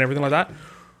American Yeah. way and everything like that.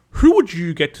 Who would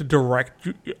you get to direct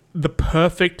the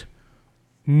perfect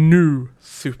new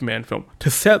Superman film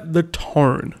to set the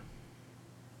tone?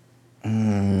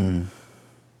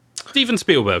 Steven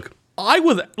Spielberg. I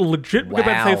was legit about to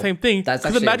say Wow. the same thing. That's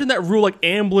Because actually- imagine that real like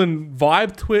Amblin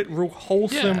vibe to it, real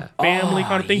wholesome Yeah. family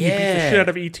kind of thing. He beats the yeah. shit out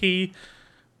of ET.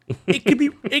 It could be.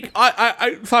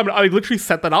 Simon, I literally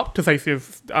set that up to say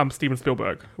Steven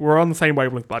Spielberg. We're on the same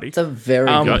wavelength, buddy. It's a very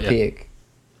good yeah. pick.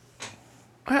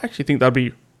 I actually think that'd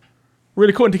be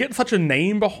really cool, and to get such a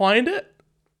name behind it.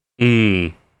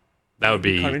 That would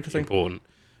be Kind of interesting. important.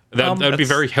 That would be that's-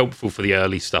 very helpful for the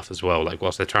early stuff as well. Like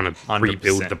whilst they're trying to 100%.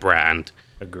 rebuild the brand,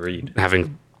 Agreed.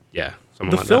 having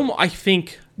someone The like film I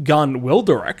think Gunn will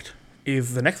direct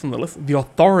is the next on the list, The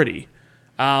Authority.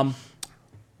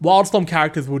 Wildstorm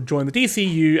characters will join the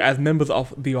DCU as members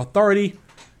of The Authority,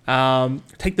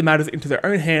 take the matters into their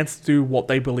own hands to do what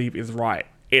they believe is right.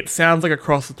 It sounds like a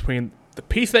cross between the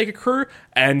Peacemaker crew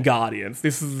and Guardians.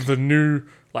 This is the new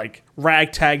like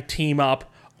ragtag team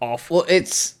up of Well,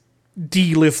 it's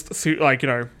D-list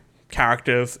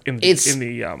characters in the It's-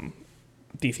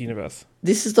 DC universe.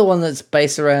 this is the one that's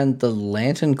based around the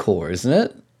Lantern Corps, isn't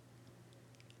it?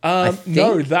 No,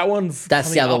 think that one's that's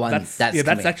the coming other up. one. That's That's that's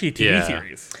coming. actually a TV Yeah.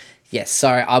 series. Yes,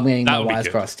 sorry, I'm getting my That would be wires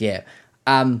good. crossed. Yeah,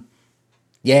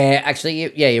 yeah.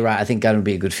 Actually, yeah, you're right. I think Gunn would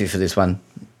be a good fit for this one.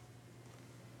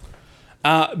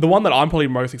 The one that I'm probably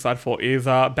most excited for is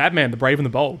Batman: The Brave and the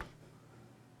Bold,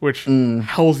 which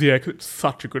hells yeah, 'cause it's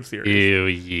such a good series. Ew,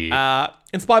 yeah.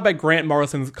 Inspired by Grant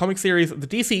Morrison's comic series, the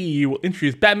DCEU will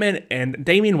introduce Batman and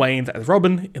Damian Wayans as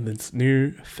Robin in this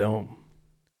new film.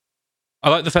 I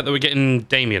like the fact that we're getting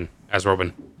Damien as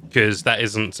Robin because that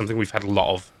isn't something we've had a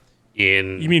lot of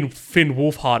in. You mean Finn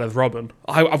Wolfhard as Robin?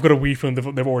 I've got a wee feeling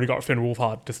they've already got Finn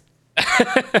Wolfhard. Just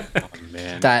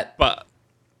Man. That, But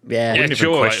yeah, Yeah, Wouldn't even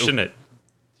sure, question it.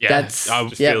 yeah, That's- I-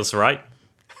 Just Yeah. feels right.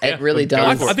 it really go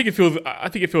does. for I think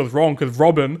it feels wrong because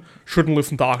Robin shouldn't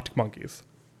listen to Arctic Monkeys.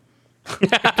 It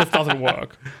just doesn't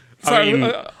work. So, I mean, I'm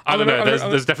I don't gonna- know. I'm There's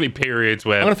gonna- definitely periods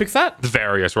where I'm gonna fix that. the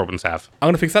various Robins have. I'm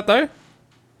gonna fix that though.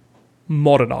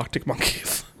 Modern Arctic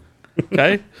Monkeys.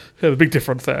 Okay, there's a big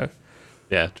difference there.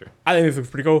 Yeah, true. I think this looks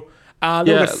pretty cool. Then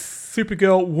we got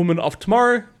Supergirl, Woman of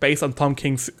Tomorrow, based on Tom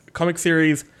King's comic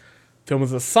series. Film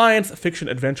is a science fiction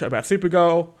adventure about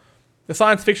Supergirl. The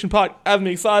science fiction part has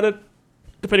me excited.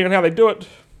 Depending on how they do it,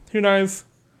 who knows?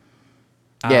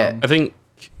 Yeah, I think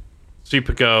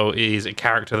Supergirl is a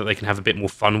character that they can have a bit more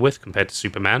fun with compared to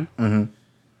Superman. Mm-hmm.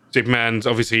 Superman's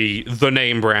obviously the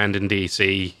name brand in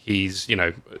DC. He's,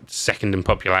 second in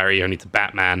popularity only to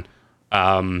Batman.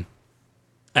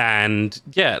 And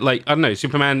yeah, like, I don't know,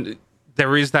 Superman,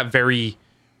 there is that very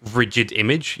rigid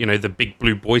image, the big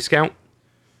blue Boy Scout,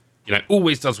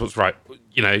 always does what's right,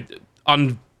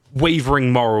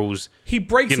 unwavering morals. He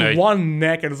breaks one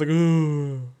neck and it's like,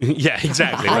 ooh. Yeah,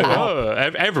 exactly.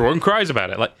 Like, everyone cries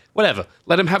about it. Like, whatever.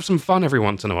 Let him have some fun every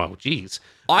once in a while. Jeez.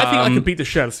 I think I could beat the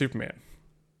shit out of Superman.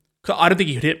 'Cause I don't think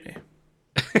he could hit me.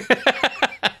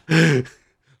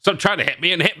 Stop trying to hit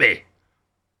me and hit me.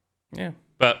 Yeah.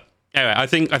 But anyway, I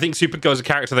think Supergirl's a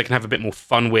character they can have a bit more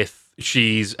fun with.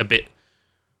 She's a bit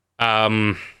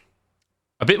more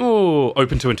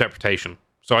open to interpretation.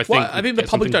 So I think Well, I think the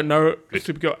public don't know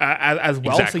Supergirl as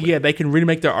well, Exactly. so yeah, they can really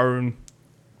make their own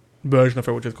version of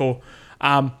her, which is cool.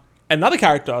 Another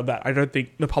character that I don't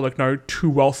think the public know too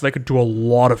well, so they could do a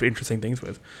lot of interesting things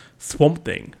with, Swamp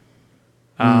Thing.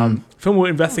 Film will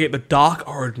investigate the dark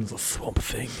origins of Swamp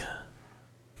Thing.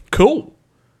 Cool.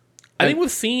 I think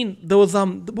we've seen there was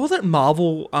that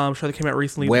Marvel show that came out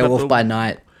recently? Werewolf by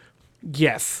Night.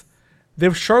 Yes,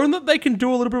 they've shown that they can do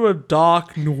a little bit of a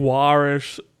dark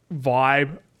noirish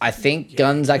vibe. I think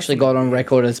Gunn's actually got on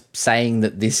record as saying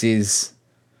that this is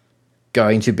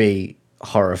going to be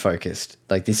horror focused.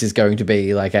 Like, this is going to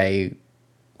be like a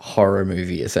horror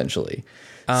movie essentially.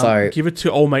 So Give it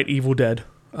to old mate Evil Dead.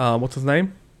 What's his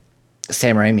name?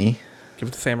 Sam Raimi. Give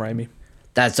it to Sam Raimi.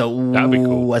 That'd be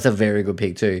cool. That's a very good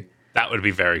pick too. That would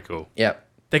be very cool. Yep.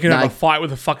 They can No, have a fight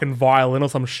with a fucking violin or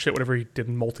some shit, whatever he did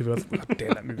in Multiverse. God damn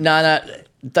that movie. No.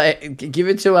 Give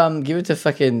it to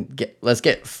fucking. Let's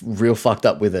get real fucked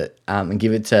up with it. And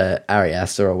give it to Ari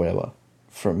Aster or whatever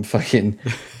from fucking.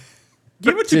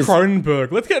 Give it to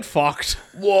Cronenberg. Let's get fucked.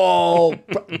 Whoa,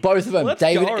 both of them. Let's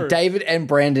go. David and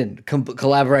Brandon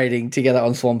collaborating together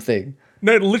on Swamp Thing.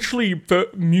 No, literally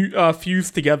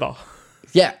fused together.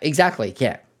 Yeah, exactly.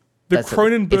 Yeah. The It's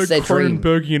Cronenberg, their dream.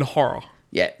 Cronenbergian horror.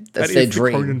 Yeah, That that's is their the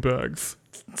dream. Cronenbergs.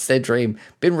 It's their dream.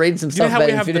 Been reading some You know stuff how about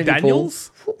we have the Infinity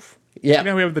Daniels? Pool. Yeah. You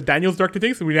know how we have the Daniels directed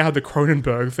things, and we now have the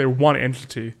Cronenbergs. They're one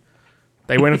entity.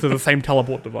 They went into the same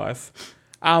teleport device.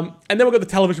 And then we've got the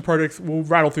television projects. We'll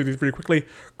rattle through these really quickly.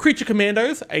 Creature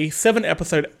Commandos, a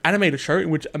 7-episode animated show in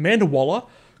which Amanda Waller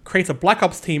creates a Black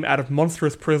Ops team out of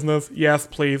monstrous prisoners. Yes,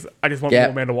 please. I just want Yeah.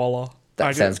 more Amanda Waller.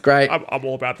 That sounds great. I'm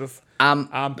all about this.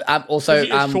 Also, She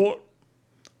is short,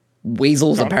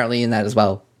 Weasel's apparently in that as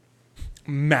well.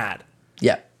 mad.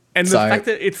 Yeah. And the So- fact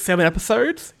that it's 7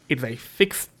 episodes, it's a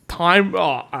fixed time.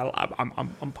 Oh,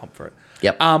 I'm pumped for it.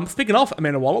 Yep. Speaking of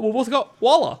Amanda Waller, we've also got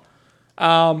Waller,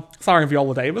 starring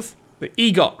Viola Davis, the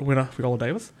EGOT winner Viola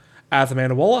Davis, as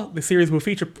Amanda Waller. The series will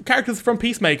feature characters from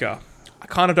Peacemaker. I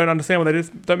kind of don't understand why they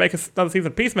just don't make another season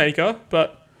of Peacemaker,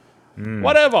 but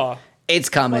whatever. It's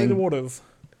Play the coming. waters.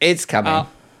 It's coming.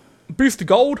 Booster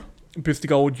Gold. Booster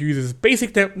Gold uses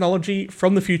basic technology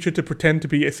from the future to pretend to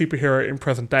be a superhero in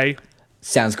present day.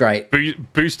 Sounds great.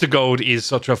 Booster Gold is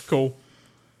such a Cool.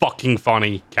 fucking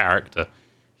funny character.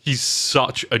 He's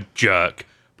such a jerk,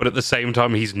 but at the same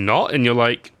time, he's not. And you're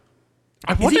like,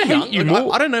 I want to hate you Like,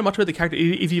 more. I don't know much about the character.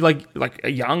 Is he like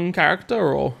a young character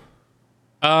or?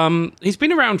 He's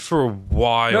been around for a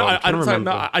while. No, I'm I trying to don't.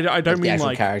 remember. No, I don't The mean actual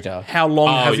like character. How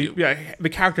long has he? you- Yeah, the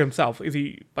character himself. Is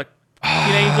he like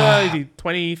teenager? Is he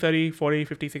 20, 30, 40,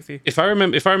 50, 60? If I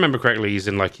remember correctly, he's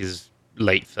in like his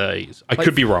late 30s. I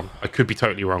could be wrong. I could be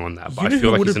totally wrong on that, but You know I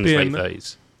feel who like he's in would've his late been-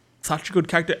 30s. Such a good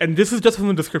character, and this is just from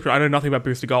the description. I know nothing about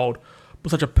Booster Gold,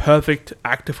 but such a perfect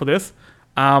actor for this.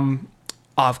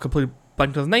 I've completely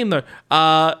blanked on his name though.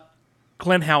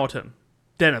 Glenn Howerton,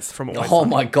 Dennis from Always Oh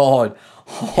Sunny. my god.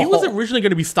 He was originally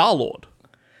going to be Star Lord.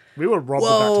 We were robbed of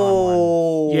that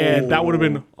timeline. Yeah, that would have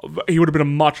been. He would have been a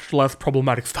much less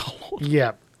problematic Star Lord.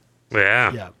 Yeah.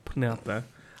 Yeah. Yeah. Putting out there.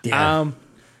 Yeah.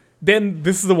 Then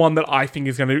this is the one that I think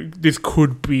is going to. This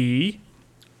could be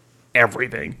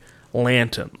everything.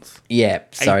 Lanterns. Yeah.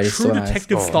 Sorry. A This is true the one I-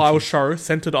 detective-style show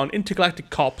centered on intergalactic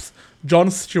cops Jon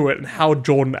Stewart and Howard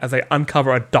Jordan as they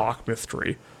uncover a dark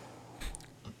mystery.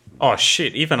 Oh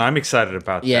shit! Even I'm excited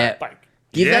about Yeah. that.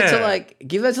 Give that Yeah.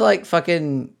 to like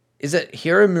fucking. Is it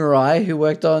Hiro Murai who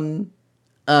worked on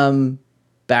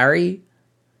Barry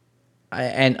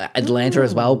and Atlanta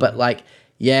as well? But like,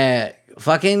 yeah,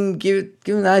 fucking give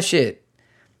him that shit.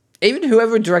 Even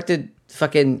who directed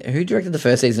the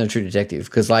first season of True Detective?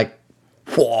 Because like,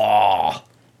 whoa,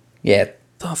 yeah,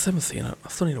 Oh, I still haven't seen it. I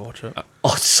still need to watch it.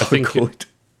 oh, it's so think good.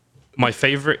 My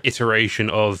favorite iteration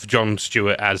of Jon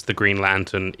Stewart as the Green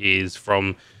Lantern is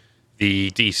from the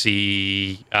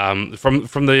DC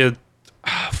from the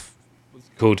what's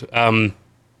it called? Oh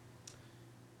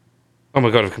my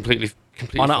god, I've completely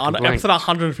On fucking blanked. episode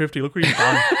 150, look what he's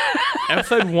done.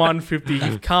 Episode 150,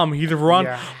 he's run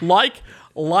Yeah. like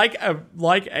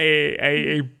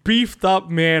a beefed up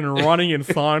man running in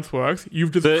Science Works.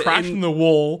 You've just crashed in the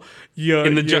wall.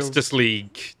 in the Justice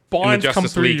League binds come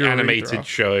through your animated urethra.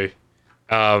 show,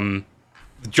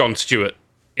 Jon Stewart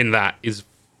in that is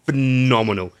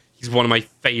phenomenal. He's one of my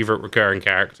favorite recurring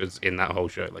characters in that whole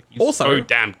show. Like, he's Also- so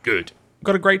damn good.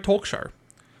 got a great talk show.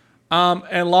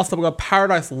 And last up, we got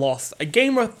Paradise Lost, a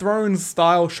Game of Thrones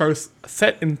style show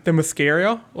set in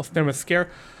Themyscira,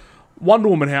 Wonder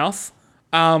Woman house,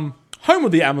 home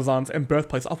of the Amazons and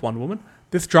birthplace of Wonder Woman.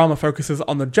 This drama focuses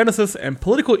on the genesis and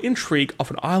political intrigue of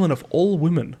an island of all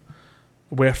women,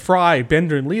 where Fry,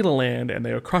 Bender, and Leela land, and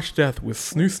they are crushed to death with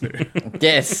Snoo Snoo.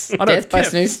 Yes, know, Death by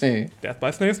Kip. Snoo Snoo. Death by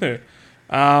Snoo Snoo.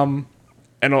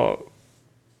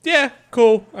 Yeah,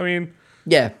 cool. I mean,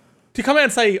 Yeah, to come out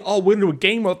and say, oh, we're into a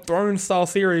Game of Thrones style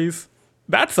series,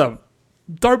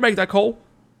 don't make that call.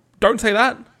 Don't say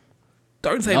that.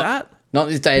 Don't say that. not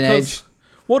in this day and age. Because,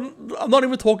 well, I'm not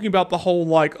even talking about the whole,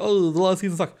 like, oh, the last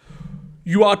season's like,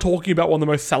 you are talking about one of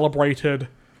the most celebrated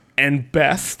and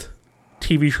best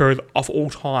TV shows of all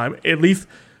time. At least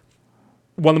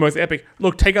one of the most epic.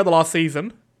 Look, take out the last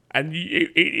season, and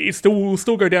it still will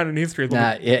still go down in history as one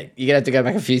of Nah, yeah, you're gonna have to go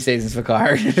back a few seasons for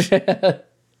Kyrie.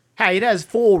 hey, it has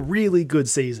 4 really good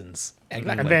seasons.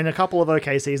 Exactly. And then a couple of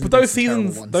okay seasons. But those and some terrible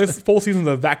seasons, ones. those 4 seasons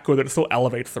are that good that it still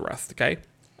elevates the rest. Okay.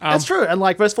 That's true. And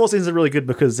like those 4 seasons are really good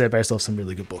because they're based off some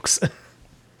really good books.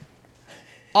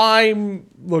 I'm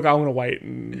gonna wait.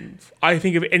 And I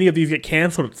think if any of these get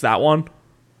cancelled, it's that one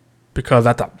because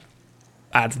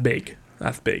that's big.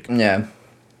 That's big. Yeah.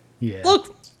 yeah.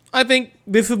 Look, I think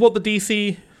this is what the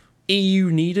DC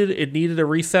EU needed. It needed a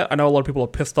reset. I know a lot of people are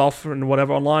pissed off and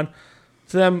whatever online.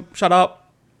 To them, shut up.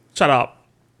 Just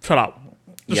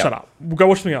Yep. shut up. Go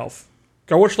watch something else.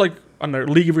 Go watch, like, I don't know,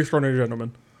 League of Extraordinary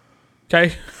Gentlemen.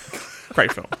 Okay?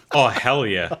 Great film. Oh, hell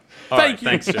yeah. All Thank right, you.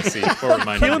 thanks, Jesse, for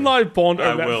reminding Keelan and me. I bond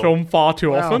over that will. film far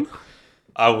too often.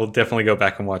 I will definitely go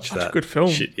back and watch that. a good film.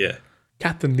 Shit, yeah.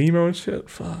 Captain Nemo and shit.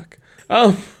 Fuck.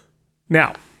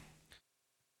 Now,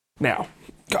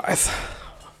 guys.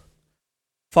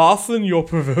 Fasten your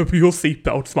proverbial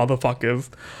seatbelts, motherfuckers.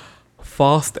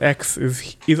 Fast X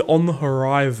is on the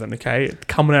horizon, okay? It's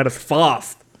coming at us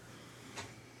fast.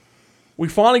 We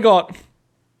finally got...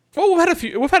 Well,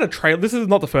 we've had a trailer. This is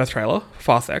not the first trailer for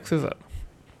Fast X, is it?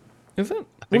 Is it?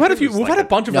 We've had a few. it was We've like had a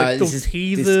bunch of No, like this little is-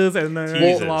 teasers and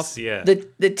Jesus, last yeah.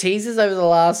 The teasers over the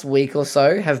last week or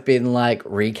so have been like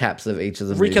recaps of each of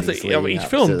the recaps movies of leading each up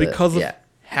film to the- because of yeah.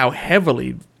 how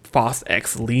heavily Fast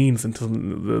X leans into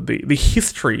the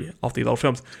history of these old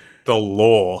films. The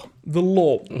lore. The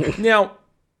lore. Now,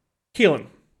 Keelan,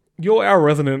 you're our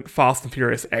resident Fast and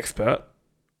Furious expert.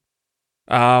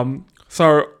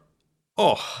 So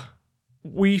Oh,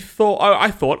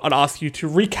 I thought I'd ask you to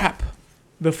recap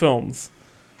the films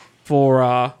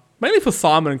for mainly for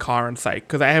Simon and Kyron's sake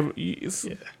because I have you've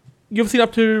seen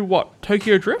up to what,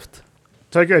 Tokyo Drift?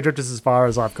 Tokyo Drift is as far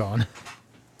as I've gone.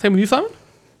 Same with you, Simon?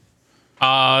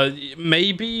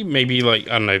 Maybe like,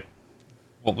 I don't know,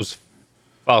 what was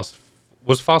Fast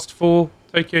 4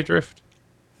 Tokyo Drift?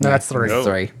 No, that's 3. No.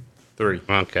 3. 3.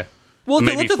 Okay. Well,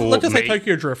 Maybe let's just say may-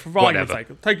 Tokyo Drift for argument's whatever.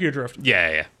 sake. Tokyo Drift.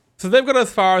 Yeah. So they've got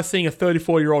as far as seeing a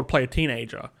 34-year-old play a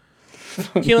teenager.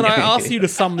 Keelan, I asked you to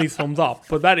sum these films up,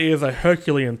 but that is a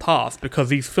Herculean task because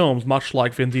these films, much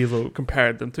like Vin Diesel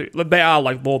compared them to, they are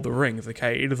like Lord of the Rings.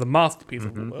 Okay, it is a masterpiece, a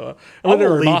I will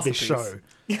literary leave this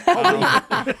masterpiece. show.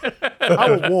 I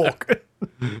will walk.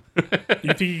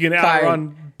 You think you can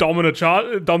outrun Dom's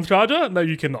Charger? No,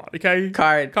 you cannot. Okay,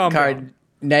 Calm down. Karen,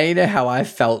 now you know how I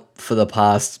felt for the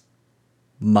past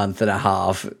month and a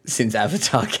half since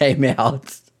Avatar came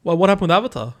out. Well, what happened with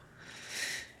Avatar?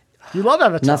 You love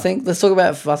Avatar. Nothing. Let's talk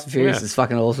about Fast and Furious. Yeah. It's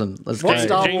fucking awesome. Let's What go.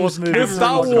 Star James Wars movie? Cameron It's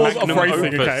Star Wars of Magnum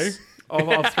racing, opus.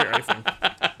 okay? Of street racing.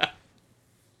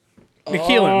 Now,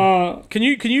 Keelan,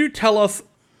 can you tell us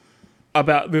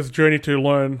about this journey to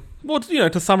learn, well,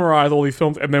 to summarize all these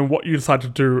films and then what you decide to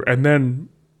do and then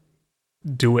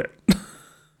do it?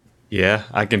 Yeah,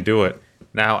 I can do it.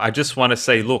 Now, I just want to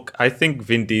say, look, I think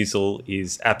Vin Diesel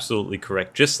is absolutely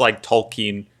correct. Just like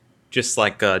Tolkien, just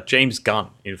like James Gunn,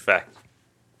 in fact.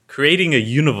 Creating a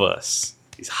universe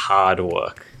is hard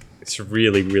work. It's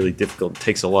really, really difficult. It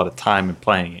takes a lot of time and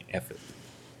planning and effort.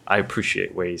 I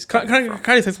appreciate where he's coming Can from.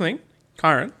 I say something?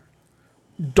 Kyron,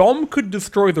 Dom could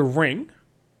destroy the ring.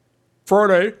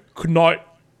 Frodo could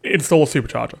not install a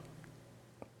supercharger.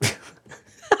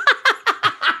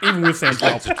 Even with Sam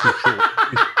Charles.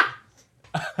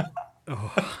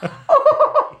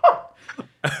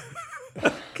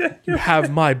 You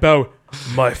have my bow,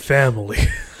 my family.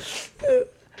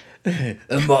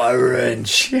 My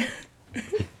wrench. Can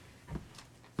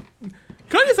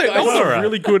I just say that was a alright.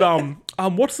 really good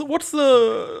what's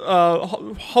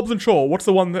the Hobbs and Shaw? What's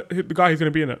the one that the guy who's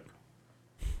going to be in it?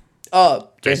 Oh,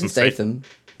 Jason Jason Statham.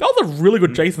 That was a really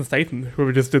good Jason Statham.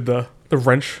 Whoever just did the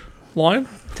wrench line.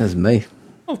 That was me.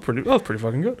 That was pretty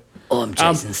fucking good. Oh, I'm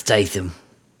Jason Statham.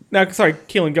 Now, sorry,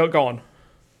 Keelan, go on.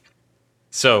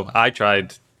 So I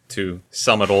tried to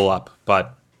sum it all up,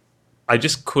 but I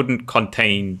just couldn't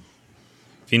contain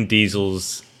Vin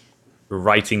Diesel's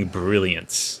writing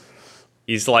brilliance.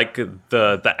 He's like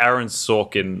the Aaron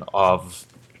Sorkin of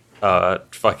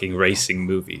fucking racing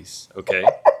movies, okay?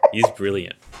 He's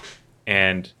brilliant.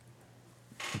 And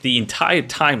the entire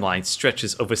timeline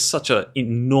stretches over such an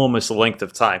enormous length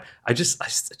of time. I just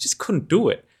couldn't do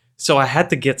it. So I had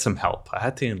to get some help. I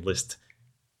had to enlist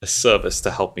a service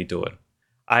to help me do it.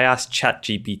 I asked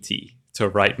ChatGPT to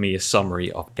write me a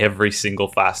summary of every single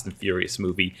Fast and Furious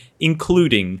movie,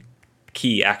 including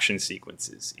key action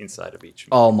sequences inside of each movie.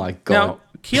 Oh my god. Now,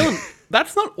 Keelan,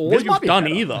 that's not all This you've might be done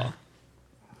better. either.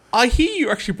 I hear you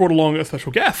actually brought along a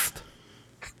special guest.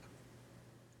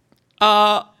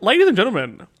 Ladies and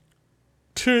gentlemen,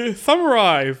 to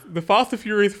summarize the Fast and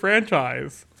Furious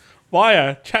franchise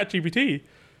via ChatGPT,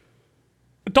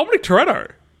 Dominic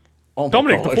Toretto. Oh my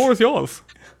Dominic, the God. floor is yours.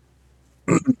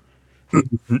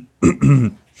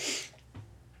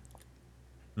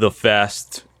 The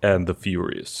Fast and the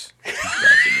Furious.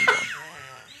 2001.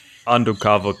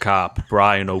 Undercover cop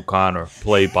Brian O'Connor,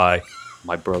 played by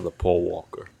my brother Paul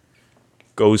Walker,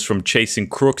 goes from chasing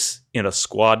crooks in a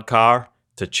squad car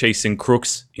to chasing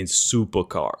crooks in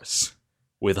supercars,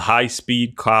 with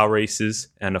high-speed car races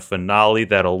and a finale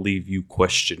that'll leave you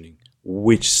questioning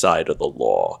which side of the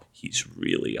law he's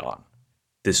really on.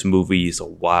 This movie is a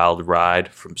wild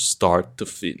ride from start to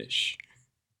finish.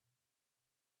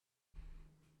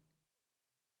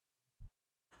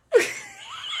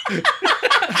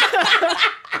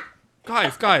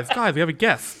 Guys, we have a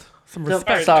guest. Some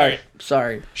respect.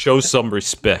 Sorry. Show some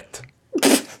respect.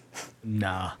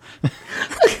 Nah.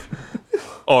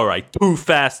 All right, Too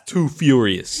Fast, Too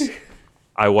Furious.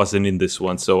 I wasn't in this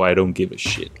one, so I don't give a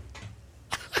shit.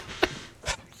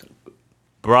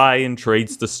 Brian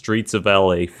trades the streets of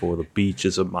LA for the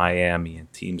beaches of Miami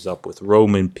and teams up with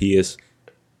Roman Pierce,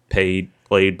 played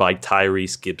by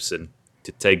Tyrese Gibson,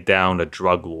 to take down a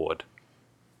drug lord.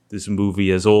 This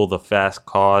movie has all the fast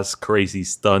cars, crazy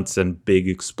stunts, and big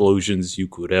explosions you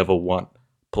could ever want,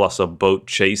 plus a boat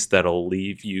chase that'll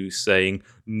leave you saying,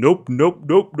 nope, nope,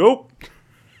 nope, nope.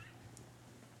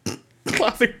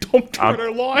 Classic Dom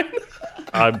Toretto line.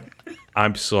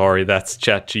 I'm sorry, that's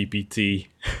ChatGPT.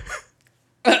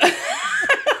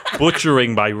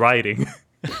 Butchering my writing.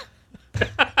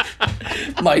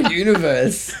 My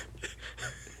universe.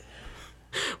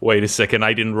 Wait a second,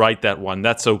 I didn't write that one.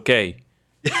 That's okay.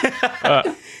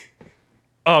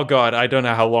 Oh god, I don't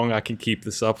know how long I can keep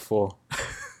this up for.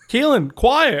 Keelan,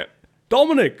 quiet.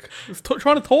 Dominic is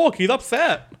trying to talk. He's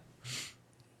upset.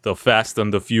 The Fast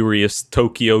and the Furious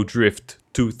Tokyo Drift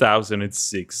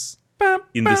 2006.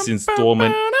 In this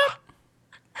installment,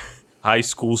 high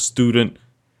school student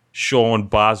Sean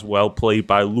Boswell, played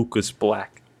by Lucas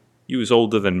Black. He was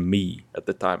older than me at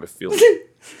the time of filming.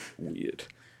 Weird.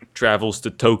 Travels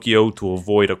to Tokyo to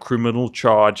avoid a criminal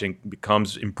charge and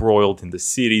becomes embroiled in the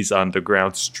city's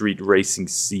underground street racing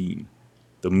scene.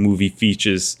 The movie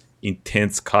features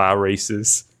intense car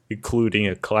races, including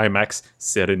a climax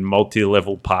set in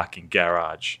multi-level parking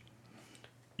garage.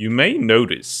 You may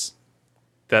notice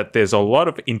that there's a lot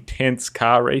of intense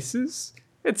car races.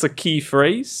 It's a key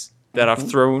phrase that I've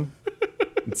thrown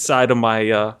inside of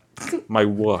my my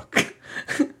work.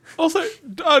 Also,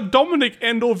 Dominic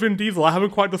and or Vin Diesel, I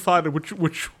haven't quite decided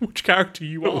which character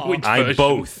you are. Which I'm version?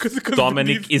 both. 'Cause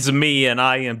Dominic these- is me and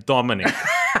I am Dominic.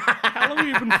 How long have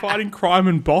you been fighting crime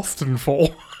in Boston for?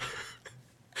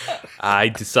 I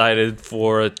decided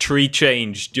for a tree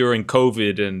change during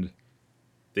COVID and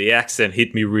the accent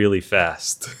hit me really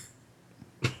fast.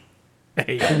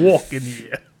 Hey, I'm walking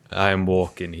here. I'm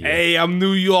walking here. Hey, I'm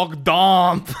New York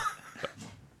Dom.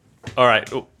 All right.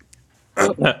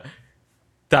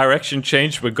 Direction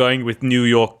change. We're going with New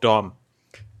York Dom.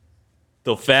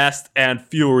 The Fast and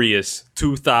Furious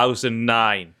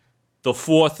 2009. The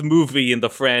fourth movie in the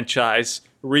franchise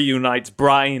reunites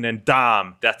Brian and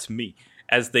Dom, that's me,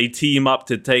 as they team up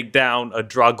to take down a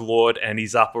drug lord and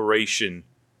his operation.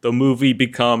 The movie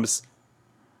the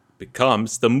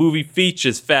movie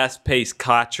features fast-paced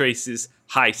car chases,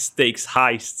 high-stakes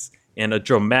heists, and a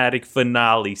dramatic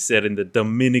finale set in the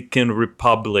Dominican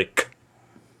Republic.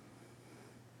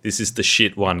 This is the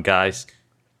shit one, guys.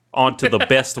 On to the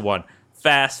best one.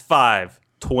 Fast 5,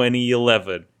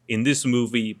 2011. In this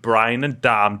movie, Brian and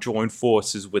Dom join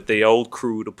forces with their old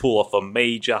crew to pull off a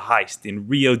major heist in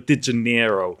Rio de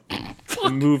Janeiro. The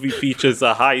movie features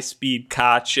a high-speed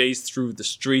car chase through the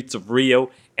streets of Rio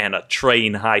and a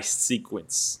train heist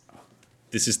sequence.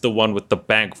 This is the one with the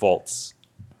bank vaults.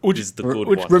 Which is the good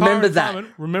one. Remember that.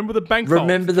 Simon, remember the bank vault.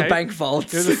 Remember the okay? bank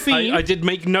vaults. There's a scene. I did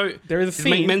make note. There is a did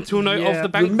make scene. mental note Yeah. of the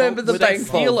bank. Remember the where they bank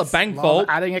steal a vaults. bank Love vault.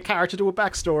 adding a character to a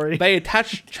backstory. They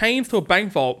attach chains to a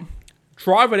bank vault,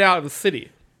 drive it out of the city.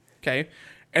 Okay?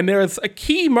 And there is a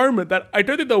key moment that I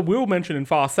don't think they will mention in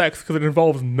Fast X because it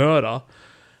involves murder.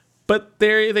 But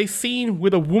there is a scene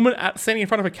with a woman standing in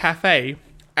front of a cafe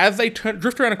as they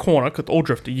drift around a corner, because all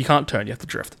drifting, you can't turn, you have to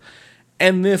drift.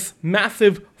 And this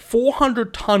massive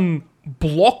 400-ton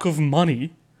block of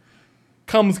money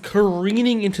comes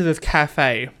careening into this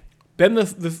cafe. Then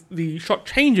the shot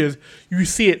changes. You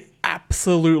see it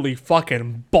absolutely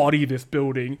fucking body this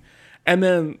building. And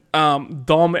then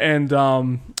Dom and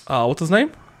what's his name?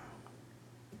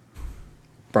 Paul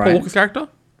Brian. Walker's character?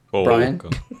 Oh, Brian?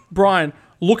 okay. Brian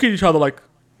look at each other like,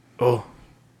 oh,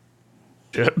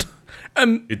 shit.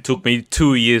 And It took me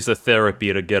 2 years of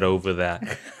therapy to get over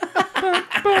that.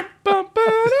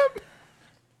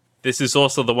 This is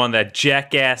also the one that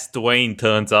jackass Dwayne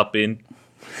turns up in.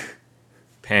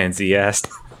 Pansy ass.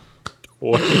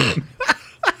 Hey,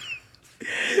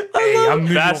 I'm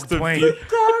New York Fast and Twain.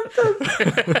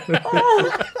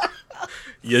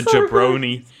 You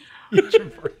jabroni.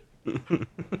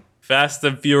 Fast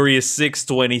and Furious 6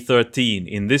 2013.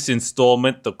 In this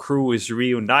installment, the crew is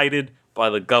reunited by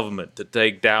the government to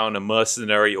take down a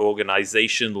mercenary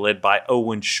organization led by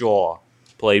Owen Shaw,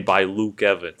 played by Luke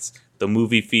Evans. The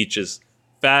movie features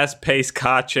fast-paced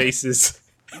car chases,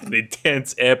 an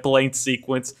intense airplane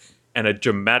sequence, and a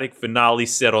dramatic finale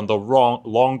set on the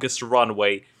longest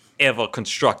runway ever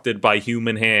constructed by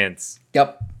human hands.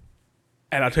 Yep.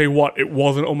 And I tell you what, it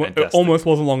Fantastic. almost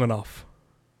wasn't long enough.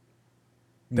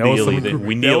 There was We there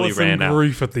nearly was some ran out.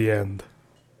 grief at the end.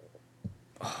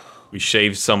 We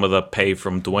shaved some of the pay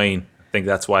from Dwayne. I think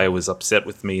that's why he was upset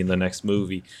with me in the next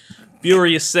movie.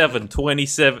 Furious 7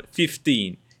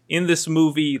 2015. In this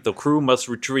movie, the crew must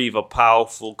retrieve a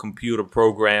powerful computer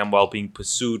program while being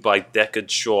pursued by Deckard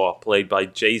Shaw, played by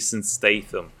Jason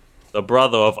Statham, the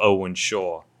brother of Owen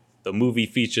Shaw. The movie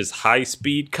features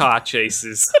high-speed car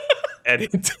chases, an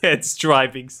intense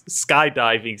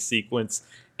skydiving sequence,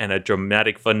 and a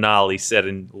dramatic finale set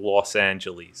in Los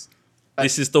Angeles.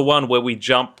 This is the one where we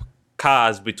jump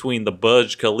cars between the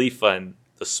Burj Khalifa and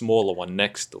the smaller one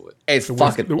next to it. It's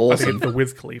fucking I think awesome. it's the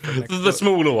Wiz Khalifa. next to The it.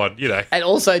 smaller one, you know. And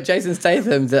also Jason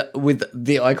Statham with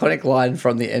the iconic line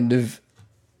from the end of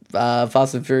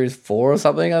Fast and Furious 4 or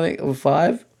something, I think, or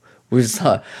 5, was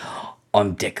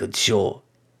I'm Deckard Shaw.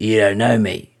 You don't know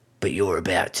me, but you're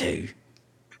about to.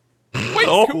 Wait,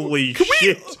 Holy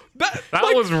shit! That, That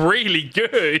like, was really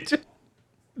good.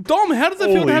 Dom, how does it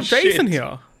feel to Holy have Jason shit.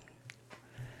 here?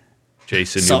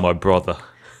 Jason, So- you're my brother.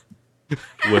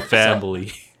 We're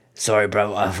family. Sorry,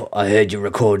 bro. I heard you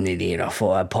recording in here and I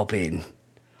thought I'd pop in.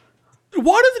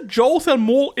 Why does Joel sound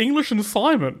more English than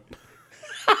Simon?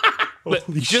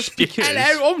 Just because.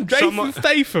 Hello, I'm Jason someone-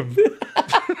 Statham.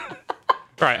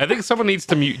 Right, I think someone needs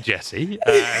to mute Jesse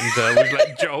and we'll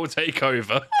let Joel take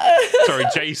over. Sorry,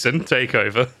 Jason, take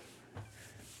over.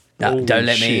 No, Holy don't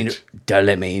let shit.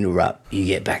 me interrupt. You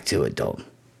get back to it, Dom.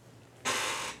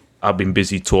 I've been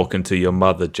busy talking to your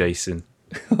mother, Jason.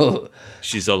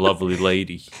 She's a lovely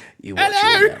lady. You watch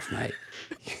Hello? your mouth,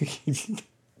 mate.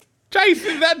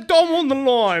 Jason, that Dom on the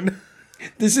line.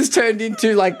 This has turned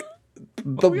into like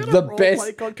the we on a the role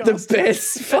best play podcast? the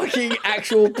best fucking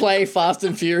actual play Fast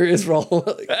and Furious role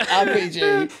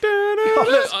RPG.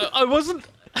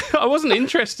 I wasn't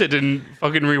interested in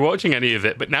fucking rewatching any of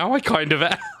it, but now I kind of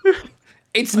am.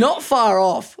 It's not far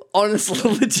off,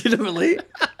 honestly, legitimately.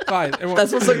 Guys, everyone,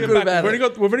 That's what's so get good back.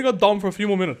 about We've only got Dom for a few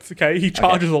more minutes, okay? He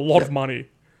charges a lot of money.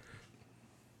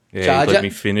 Yeah, Charger? let me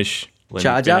finish. Let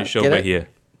Charger? me finish Get over it? here.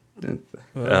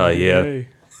 Yeah. Hey.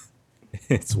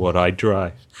 It's what I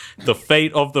drive. The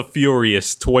Fate of the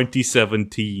Furious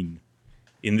 2017.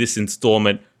 In this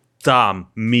installment, Dom,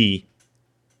 me,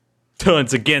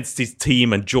 turns against his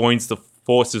team and joins the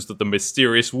forces of the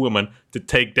mysterious woman to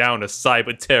take down a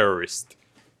cyber terrorist.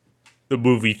 The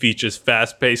movie features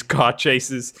fast-paced car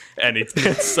chases, an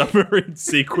intense submarine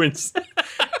sequence,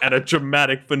 and a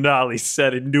dramatic finale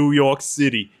set in New York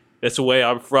City. That's where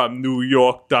I'm from, New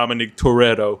York, Dominic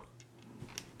Toretto.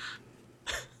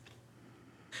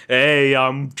 Hey,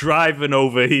 I'm driving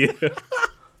over here.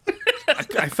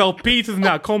 I sell pizzas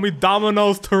now. Call me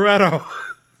Domino's Toretto.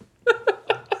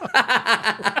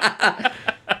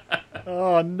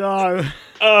 Oh no.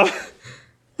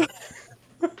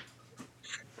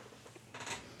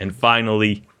 And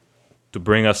finally, to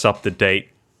bring us up to date,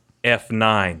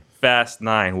 F9, Fast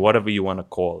 9, whatever you want to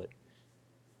call it.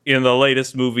 In the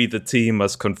latest movie, the team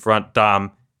must confront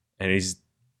Dom and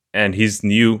his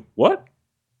new... What?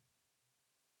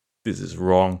 This is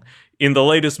wrong. In the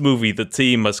latest movie, the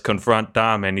team must confront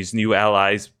Dom and his new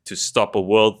allies to stop a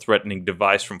world-threatening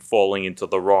device from falling into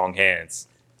the wrong hands.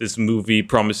 This movie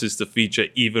promises to feature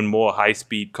even more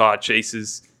high-speed car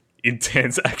chases,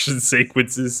 intense action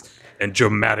sequences, and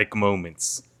dramatic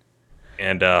moments.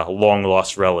 And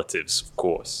long-lost relatives, of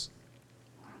course.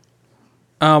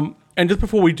 And just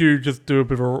before we do a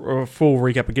bit of a full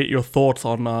recap and get your thoughts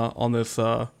on this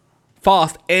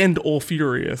Fast and or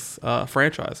Furious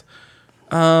franchise,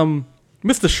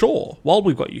 Mr. Shaw, while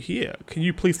we've got you here, can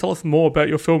you please tell us more about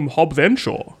your film Hobbs and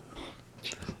Shaw?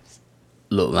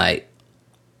 Look, mate,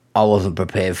 I wasn't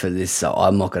prepared for this, so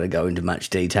I'm not going to go into much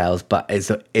details. But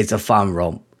it's a fun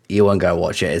romp. You want to go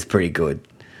watch it? It's pretty good.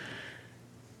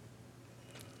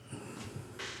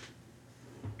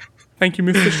 Thank you,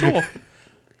 Mr. Shaw.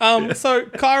 So,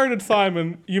 Kyron and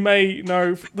Simon, you may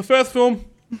know the first film,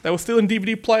 they were still in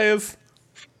DVD players.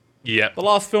 Yep. The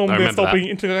last film, I they're remember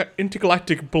stopping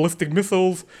intergalactic ballistic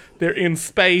missiles. They're in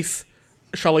space.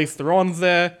 Charlize Theron's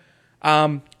there.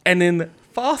 And in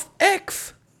Fast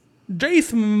X,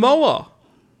 Jason Momoa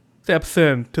steps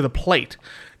in to the plate.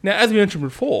 Now, as we mentioned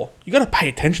before, you got to pay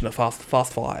attention to Fast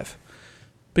 5.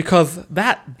 Because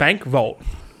that bank vault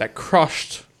that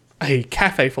crushed a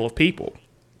cafe full of people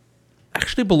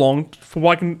actually belonged, from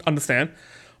what I can understand,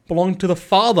 belonged to the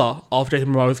father of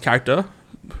Jason Momoa's character,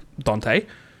 Dante,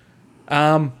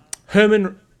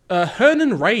 Hernan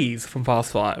Reyes from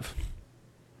Fast 5.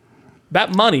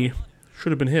 That money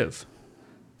should have been his.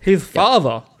 His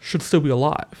father should still be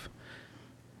alive.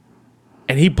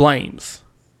 And he blames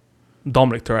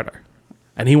Dominic Toretto.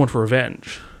 And he wants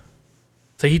revenge.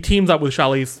 So he teams up with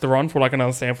Charlize Theron, from what I can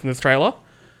understand from this trailer.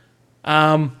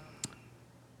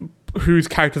 Whose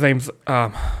character's name's... I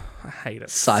hate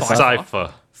it.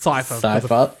 Cypher.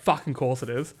 Of fucking course it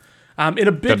is. In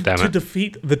a bid to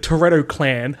defeat the Toretto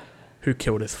clan who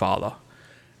killed his father.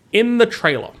 In the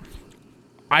trailer,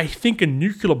 I think a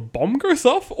nuclear bomb goes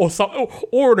off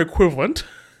or an equivalent.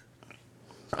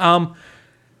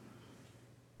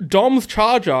 Dom's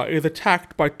Charger is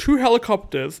attacked by 2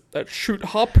 helicopters that shoot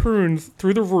harpoons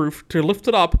through the roof to lift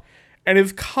it up, and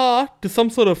his car does some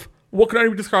sort of what can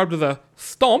only be described as a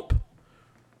stomp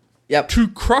to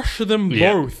crush them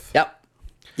both.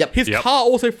 His car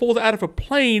also falls out of a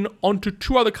plane onto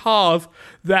 2 other cars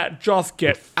that just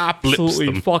get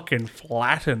absolutely fucking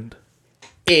flattened.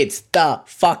 It's the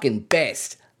fucking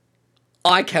best.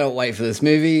 I cannot wait for this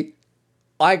movie.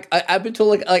 I've been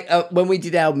told when we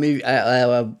did our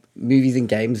movies and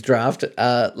games draft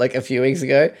like a few weeks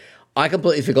ago, I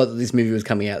completely forgot that this movie was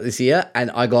coming out this year, and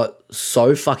I got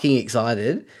so fucking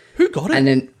excited. Who got it? And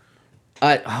then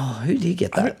who did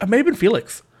get that? It may have been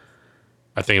Felix.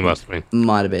 I think it must have been.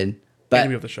 Might have been. But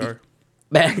Enemy of the show.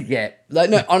 yeah.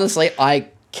 No, honestly, I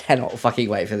cannot fucking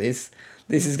wait for this.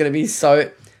 This is going to be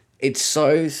it's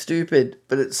so stupid,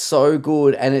 but it's so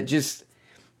good, and it just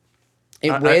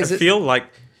I feel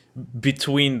like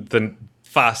between the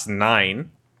Fast 8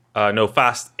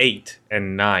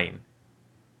 and 9,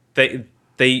 they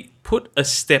put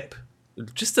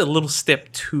just a little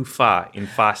step too far in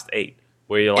Fast 8,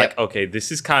 where you're like, okay,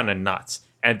 this is kind of nuts.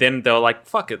 And then they're like,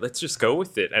 fuck it, let's just go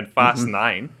with it. And Fast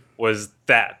 9 was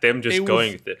them just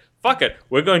going with it. Fuck it,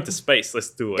 we're going to space,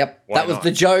 let's do it. Yep, that was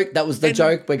the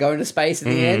joke. We're going to space in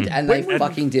the end, and they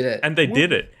fucking did it. And they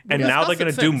did it. And now they're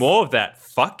going to do more of that.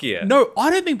 Fuck yeah. No,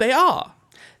 I don't think they are.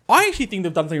 I actually think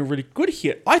they've done something really good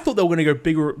here. I thought they were going to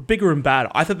go bigger and badder.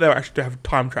 I thought they were actually to have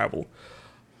time travel.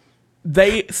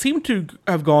 They seem to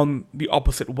have gone the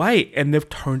opposite way, and they've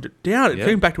toned it down. It's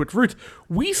going back to its roots.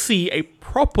 We see a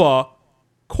proper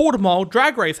quarter-mile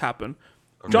drag race happen,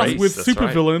 just with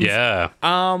supervillains. Right.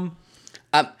 Yeah.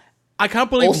 I can't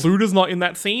believe Luda's not in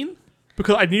that scene,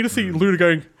 because I need to see Luda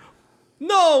going,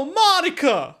 "No,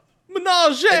 Monica!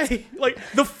 Menage!" Like,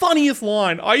 the funniest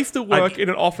line. I used to work in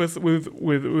an office with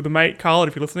a mate, Carl,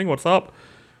 if you're listening, what's up?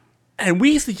 And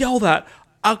we used to yell that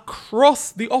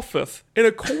across the office in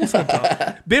a call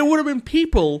center. There would have been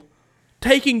people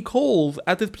taking calls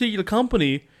at this particular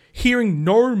company hearing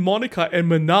 "No, Monica" and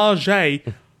 "Menage"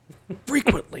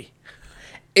 frequently.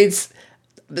 It's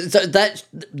so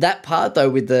that part though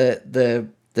with the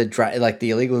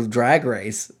illegal drag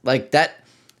race, like that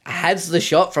has the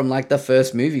shot from like the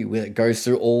first movie where it goes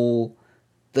through all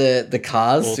the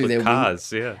cars all through the their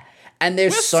cars, yeah. And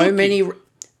there's so many.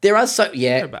 There are she's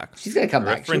gonna come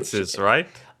back. References, right?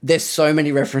 There's so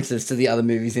many references to the other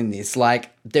movies in this.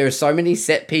 Like, there are so many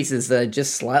set pieces that are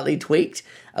just slightly tweaked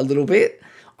a little bit.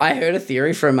 I heard a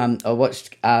theory from I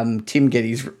watched Tim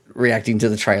Geddes reacting to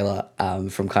the trailer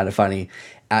from Kind of Funny,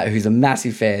 who's a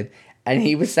massive fan, and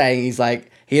he was saying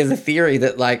he has a theory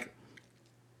that like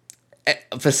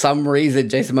for some reason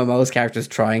Jason Momoa's character is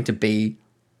trying to be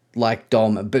like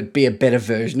Dom, but be a better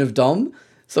version of Dom.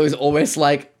 So he's almost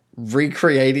like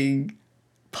recreating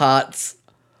parts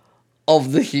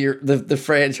of the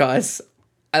franchise.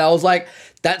 And I was like,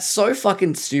 that's so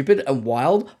fucking stupid and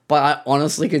wild, but I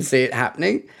honestly could see it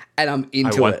happening, and I'm into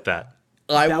it. I want that.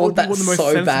 I want that one of the most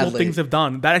so sensible badly. things they've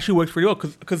done. That actually works pretty well,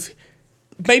 because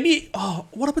maybe,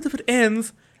 what happens if it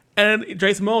ends and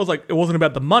Jason Momoa was like, it wasn't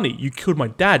about the money. You killed my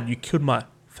dad. You killed my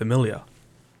familia.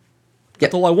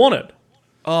 That's all I wanted.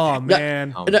 Oh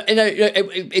man! No,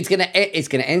 it's gonna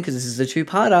end because this is a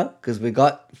two-parter. Because we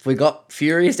got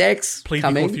Furious X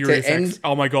coming Furious to end. X.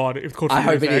 Oh my god! It's called I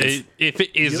Furious hope it X. is. If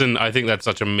it isn't, I think that's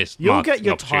such a missed. You'll get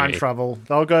your time opportunity. travel.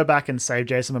 They'll go back and save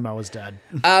Jason Momoa's dad.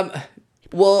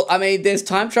 Well, I mean, there's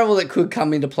time travel that could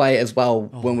come into play as well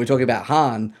when we're talking about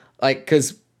Han. Like,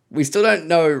 because we still don't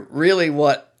know really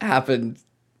what happened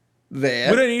there.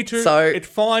 We don't need to. So it's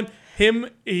fine. him,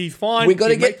 he's fine. We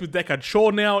gotta He's get- mates with Deckard Shaw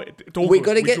now. It's all We good.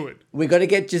 gotta We're get good. we gotta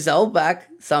get Giselle back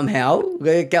somehow. We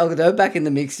gotta get Gal Gadot back in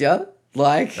the mixture.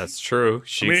 Like That's true.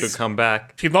 She mean, could come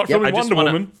back. She's not Yep. filming I just Wonder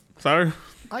wanna- Woman, so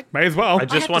I- may as well. I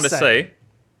just have want to to say,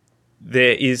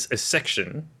 there is a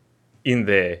section in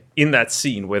there, in that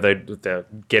scene where they're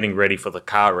getting ready for the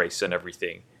car race and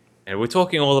everything. And we're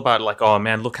talking all about like, oh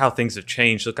man, look how things have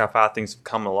changed. Look how far things have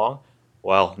come along.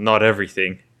 Well, not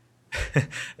everything.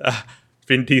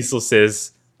 Vin Diesel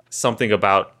says something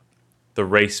about the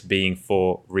race being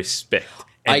for respect.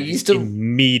 And I used to-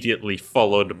 immediately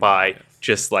followed by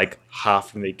just like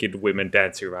half naked women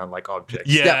dancing around like objects.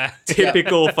 Yeah.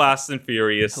 Typical Fast and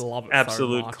Furious. I love it so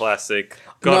Absolute much. classic.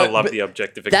 Gotta No, love but the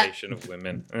objectification of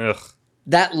women. Ugh.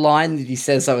 that line that he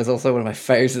says so is also one of my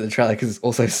favorites in the trailer because it's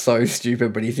also so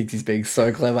stupid, but he thinks he's being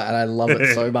so clever, and I love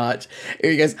it so much.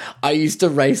 He goes, "I used to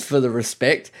race for the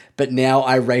respect, but now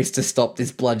I race to stop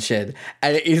this bloodshed,"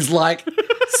 and it is like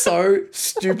so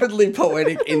stupidly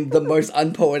poetic in the most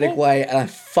unpoetic way, and I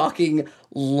fucking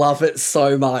love it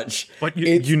so much. But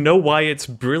It's- you know why it's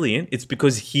brilliant? It's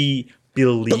because he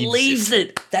believes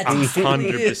it. That's exactly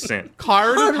it. 100%.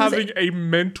 Kyron is having a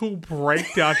mental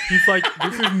breakdown. He's like,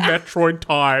 this is Metroid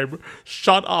time.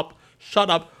 Shut up. Shut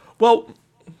up. Well,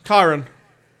 Kyron,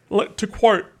 to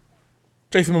quote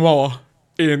Jason Momoa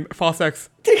in Fast X,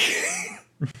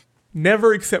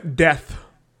 never accept death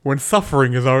when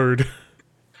suffering is owed.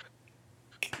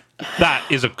 That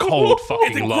is a cold It's a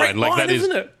fucking great line. Like that is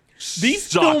isn't it? These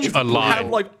such films a line. have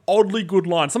like oddly good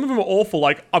lines. Some of them are awful.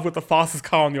 Like I've got the fastest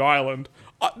car on the island.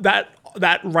 That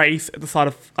race at the side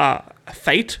of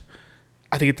Fate,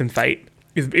 I think it's in Fate,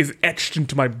 is etched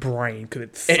into my brain because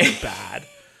it's so bad.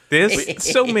 There's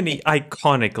so many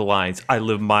iconic lines. I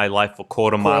live my life a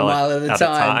quarter mile, Mile at a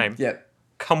time. Yep.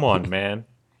 Come on, man.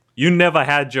 You never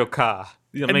had your car.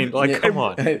 I mean, like, yeah, come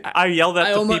on. I yell that I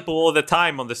to almo- people all the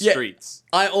time on the Yeah. streets.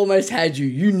 I almost had you.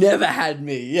 You never had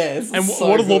me. Yes. And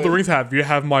what does Lord of the Rings have? You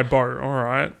have my bow. All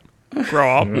right,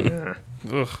 grow up.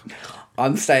 Ugh.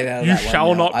 I'm staying out of You that one shall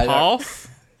now. not I don't- pass.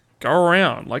 Go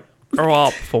around, like grow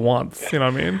up for once. You know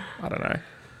what I mean? I don't know.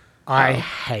 I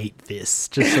hate this.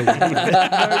 Just so you know.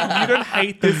 You don't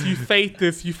hate this. You fate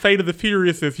this. You Fate of the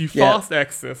Furious this. You Yeah. Fast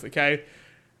X this. Okay.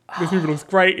 This movie looks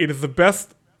great. It is the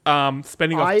best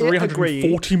spending of I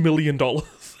 $340 million.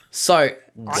 So,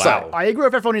 Wow. I agree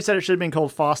with everyone who said it should have been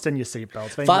called Fasten Your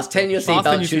Seatbelts. Fast 10 your Fasten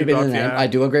seatbelt your should have been the seatbelt, name. yeah. I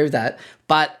do agree with that.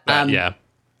 But yeah.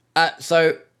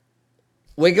 so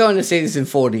we're going to see this in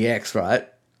 4DX, right?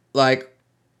 Like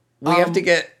we have to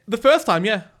get The first time,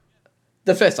 yeah.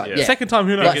 the first time. Yeah. Second time,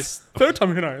 who knows? Yes. Third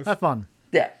time, who knows? Have fun.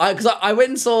 Yeah, because I went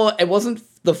and saw it wasn't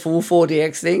the full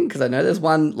 4DX thing because I know there's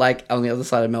one like on the other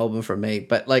side of Melbourne from me,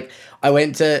 but like I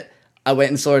went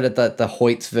and saw it at the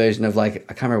Hoyts version of like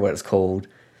I can't remember what it's called.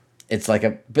 It's like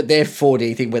but their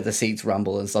 4D thing where the seats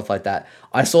rumble and stuff like that.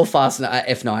 I saw Fast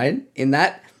F9 in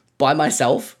that by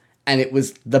myself, and it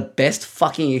was the best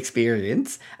fucking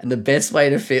experience and the best way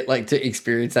to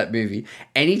experience that movie.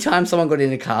 Anytime someone got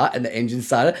in a car and the engine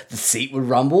started, the seat would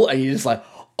rumble, and you're just like,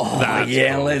 oh That's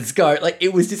yeah, cool. let's go. Like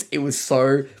it was so. It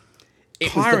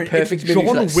was Kyron, the perfect it's movie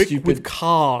for John that Wick stupid. with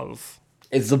cars.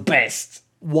 It's the best.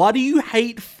 Why do you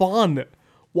hate fun?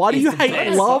 Why do It's you the hate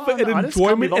best. love Fun. and I just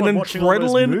can't be enjoyment and bothered watching all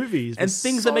those adrenaline movies. and There's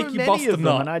things so that make you many bust of a them,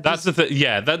 nut? and I That's just- the thing.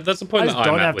 Yeah, that's the point I that just I'm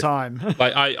don't at have with- time.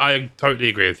 Like I totally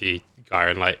agree with you,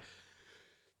 Kyron. Like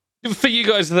for you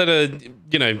guys that are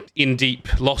in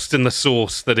deep, lost in the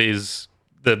sauce that is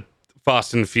the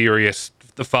Fast and Furious,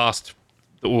 the Fast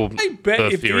or I bet the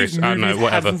if Furious, these I don't movies know, had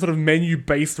whatever. some sort of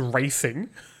menu-based racing,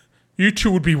 you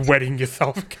two would be wetting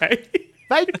yourself, okay?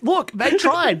 They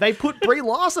tried. They put Brie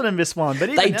Larson in this one, but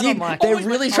even They then, did. I'm like, They're oh,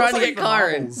 really I'll trying to wait get for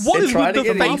Kyron. Marvels. What They're is trying with to the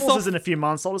get him. face Marvels off? is in a few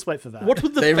months. I'll just wait for that. What's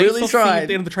with the They face really off scene at tried.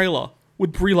 the end of the trailer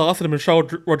with Brie Larson and Michelle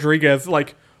Rodriguez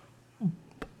like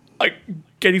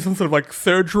getting some sort of like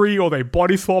surgery or they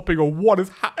body swapping or what is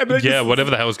happening? Yeah, whatever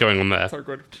the hell's going on there. So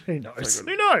good. Who knows?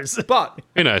 Who knows? But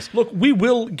Who knows? look, we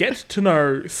will get to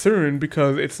know soon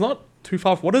because it's not too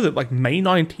far. What is it, like May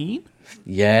 19th?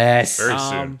 Yes. Very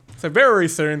soon. So very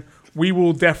soon, we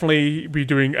will definitely be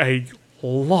doing a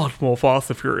lot more Fast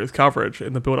and Furious coverage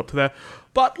in the build up to there.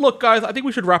 But look, guys, I think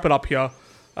we should wrap it up here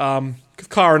because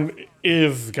Karen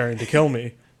is going to kill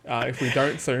me if we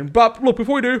don't soon. But look,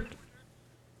 before we do,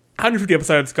 150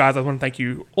 episodes, guys. I want to thank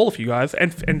you, all of you guys,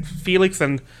 and Felix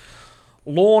and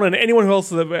Lorne and anyone who else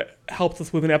that helped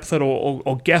us with an episode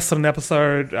or guests on an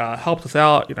episode, helped us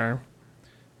out.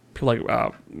 People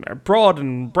like Brod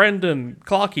and Brendan,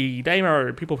 Clarky,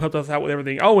 Damo, people have helped us out with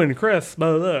everything. Owen, Chris,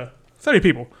 blah, blah, blah. So many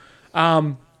people.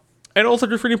 And also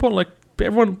just really important, like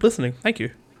everyone listening, thank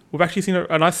you. We've actually seen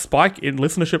a nice spike in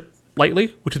listenership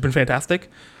lately, which has been fantastic.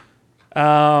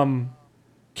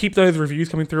 Keep those reviews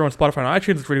coming through on Spotify and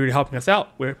iTunes. It's really, really helping us out.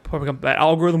 We're popping up that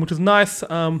algorithm, which is nice.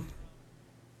 And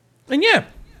yeah,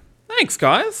 thanks,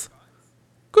 guys.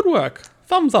 Good work.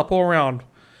 Thumbs up all around.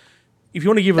 If you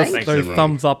want to give us Thanks, those everyone.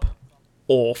 thumbs up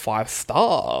or 5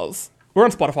 stars, we're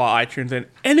on Spotify, iTunes, and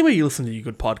anywhere you listen to your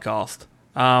good podcast.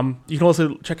 You can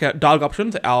also check out Dialogue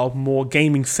Options, our more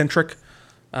gaming-centric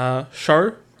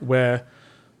show, where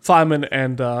Simon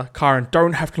and Karen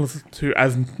don't have to listen to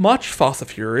as much Fast and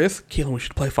Furious. Keelan, we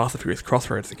should play Fast and Furious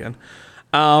Crossroads again.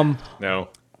 No.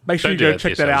 Make sure Don't you do go to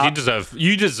check that yourselves. out.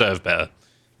 You deserve better.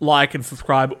 Like and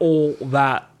subscribe, all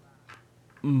that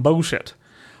bullshit.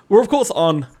 We're, of course,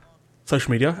 on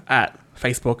social media at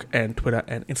Facebook and Twitter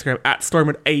and Instagram at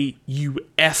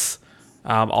StorymanAUS.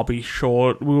 I'll be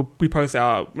sure we'll be posting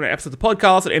our episodes of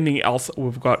podcasts and anything else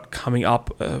we've got coming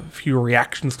up, a few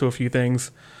reactions to a few things.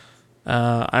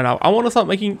 And I want to start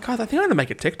making... Guys, I think I'm going to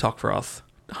make a TikTok for us.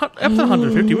 Episode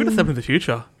 150, we're going to step into the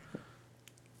future.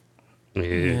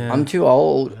 Yeah. I'm too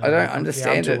old. I don't Yeah, I'm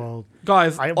understand too it. old.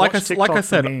 Guys, I like watch I TikTok for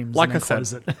said, memes like and I then close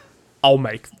said, it. I'll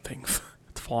make things.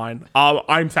 It's fine.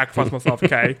 I'm sacrificing myself,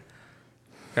 okay?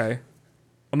 Okay.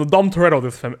 I'm the Dom Toretto of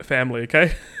this family,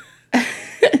 okay?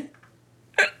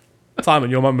 Simon,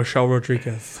 you're my Michelle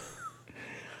Rodriguez.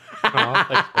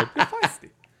 Feisty.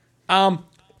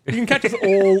 You can catch us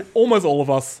almost all of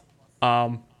us,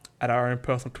 at our own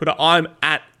personal Twitter. I'm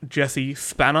at Jesse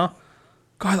Spanner.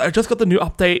 Guys, I just got the new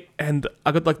update, and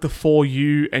I got like the For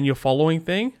You and Your Following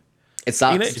thing. It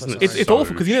sucks. You know, Isn't it it's so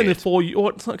awful because you know the shit? For You.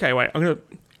 Or, okay, wait.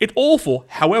 It's awful.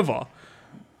 However,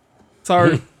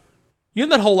 so you know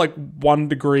that whole like 1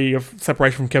 degree of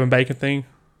separation from Kevin Bacon thing.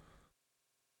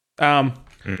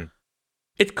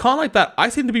 It's kind of like that. I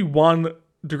seem to be 1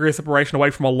 degree of separation away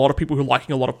from a lot of people who are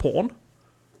liking a lot of porn.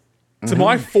 So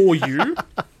my For You,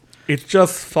 it's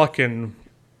just fucking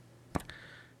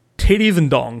titties and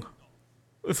dong,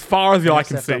 as far as the eye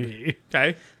can see. SFW.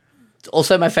 Okay, It's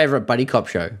also my favorite buddy cop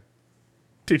show.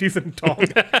 titties and dong.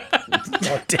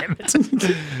 God damn it.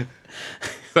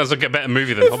 Sounds like a better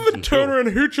movie than Hobbs and Shaw. Turner and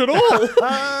Hooch at all.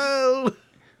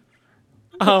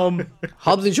 Oh.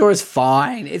 Hobbs and Shaw is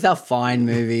fine. It's a fine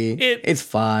movie. It it's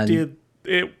fun.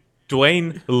 it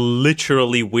Dwayne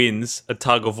literally wins a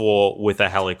tug of war with a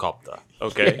helicopter.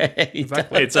 Okay?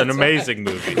 Exactly. It's an amazing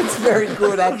movie. It's very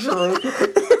good, actually.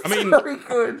 I mean, Very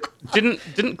good.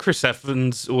 didn't Chris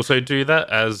Evans also do that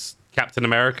as Captain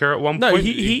America at one no, point?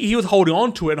 he was holding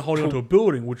on to it and holding on to a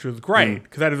building, which was great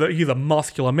because he's a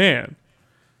muscular man.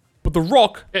 But The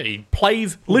Rock Yeah, he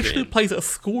literally plays a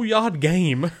schoolyard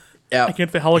game Yeah,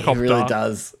 against the helicopter. He really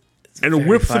does. It's And it very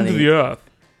whips him funny. to the earth.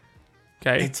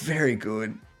 Okay, It's very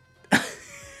good.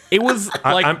 it was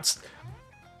like. I'm,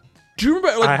 Do you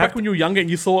remember, like, I back have- when you were younger and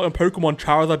you saw in Pokemon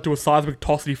Charizard do a seismic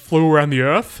toss and he flew around the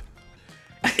Earth?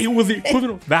 It was the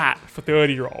equivalent of that for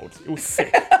 30-year-olds. It was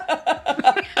sick.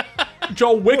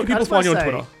 Joel, where can people that's find you on what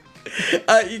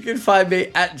I Twitter? You can find me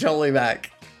at JollyMac.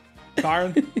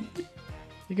 Kyron?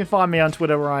 You can find me on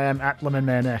Twitter where I am at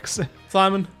LemonManX.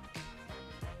 Simon?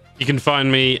 You can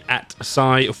find me at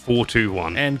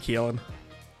Psy421. And Keelan.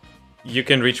 you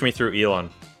can reach me through Elon.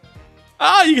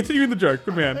 Ah, you continue the joke.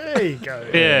 Good man. There you go.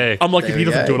 Yeah. Unlike if There he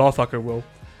we doesn't go. do it, I fucking will.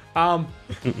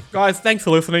 Guys, thanks for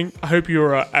listening. I hope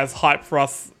you're as hyped for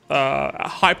us,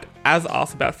 hyped as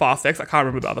us about Fast X. I can't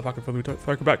remember the other fucking films we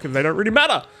spoke about because they don't really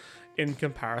matter in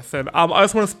comparison. I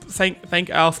just want to thank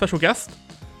our special guest,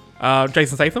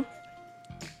 Jason Statham,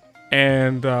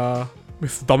 and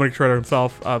Mr. Dominic Toretto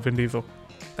himself, Vin Diesel.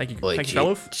 Thank you, thank you,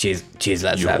 fellas. Cheers,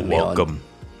 lads, for having me on.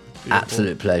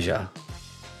 Absolute pleasure.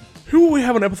 Who will we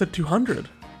have on episode 200?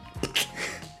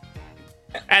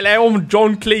 Hello, I'm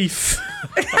John Cleese.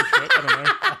 I don't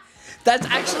know. That's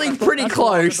actually pretty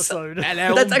close. Episode.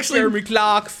 Hello, That's I'm actually- Jeremy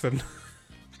Clarkson.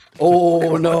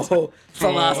 Oh no, it's the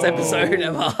last episode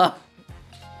ever.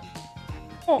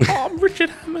 Oh, I'm Richard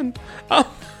Hammond.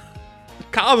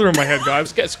 Cars are in my head,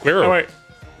 guys. Get Squirrel. Oh, wait.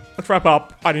 Let's wrap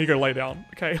up. I need to go lay down.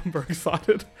 Okay, I'm very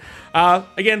excited.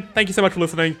 Again, thank you so much for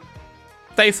listening.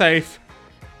 Stay safe.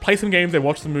 Play some games and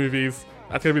watch some movies.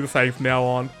 That's going to be the same from now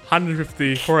on.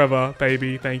 150 forever,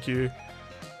 baby. Thank you.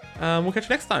 We'll catch you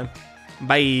next time.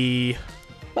 Bye.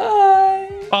 Bye.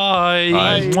 Bye.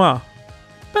 Mwah.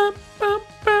 Bum, bum,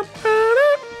 bum, ba-da.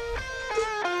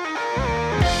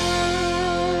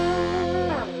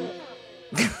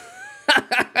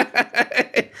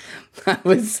 That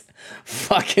was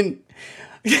fucking.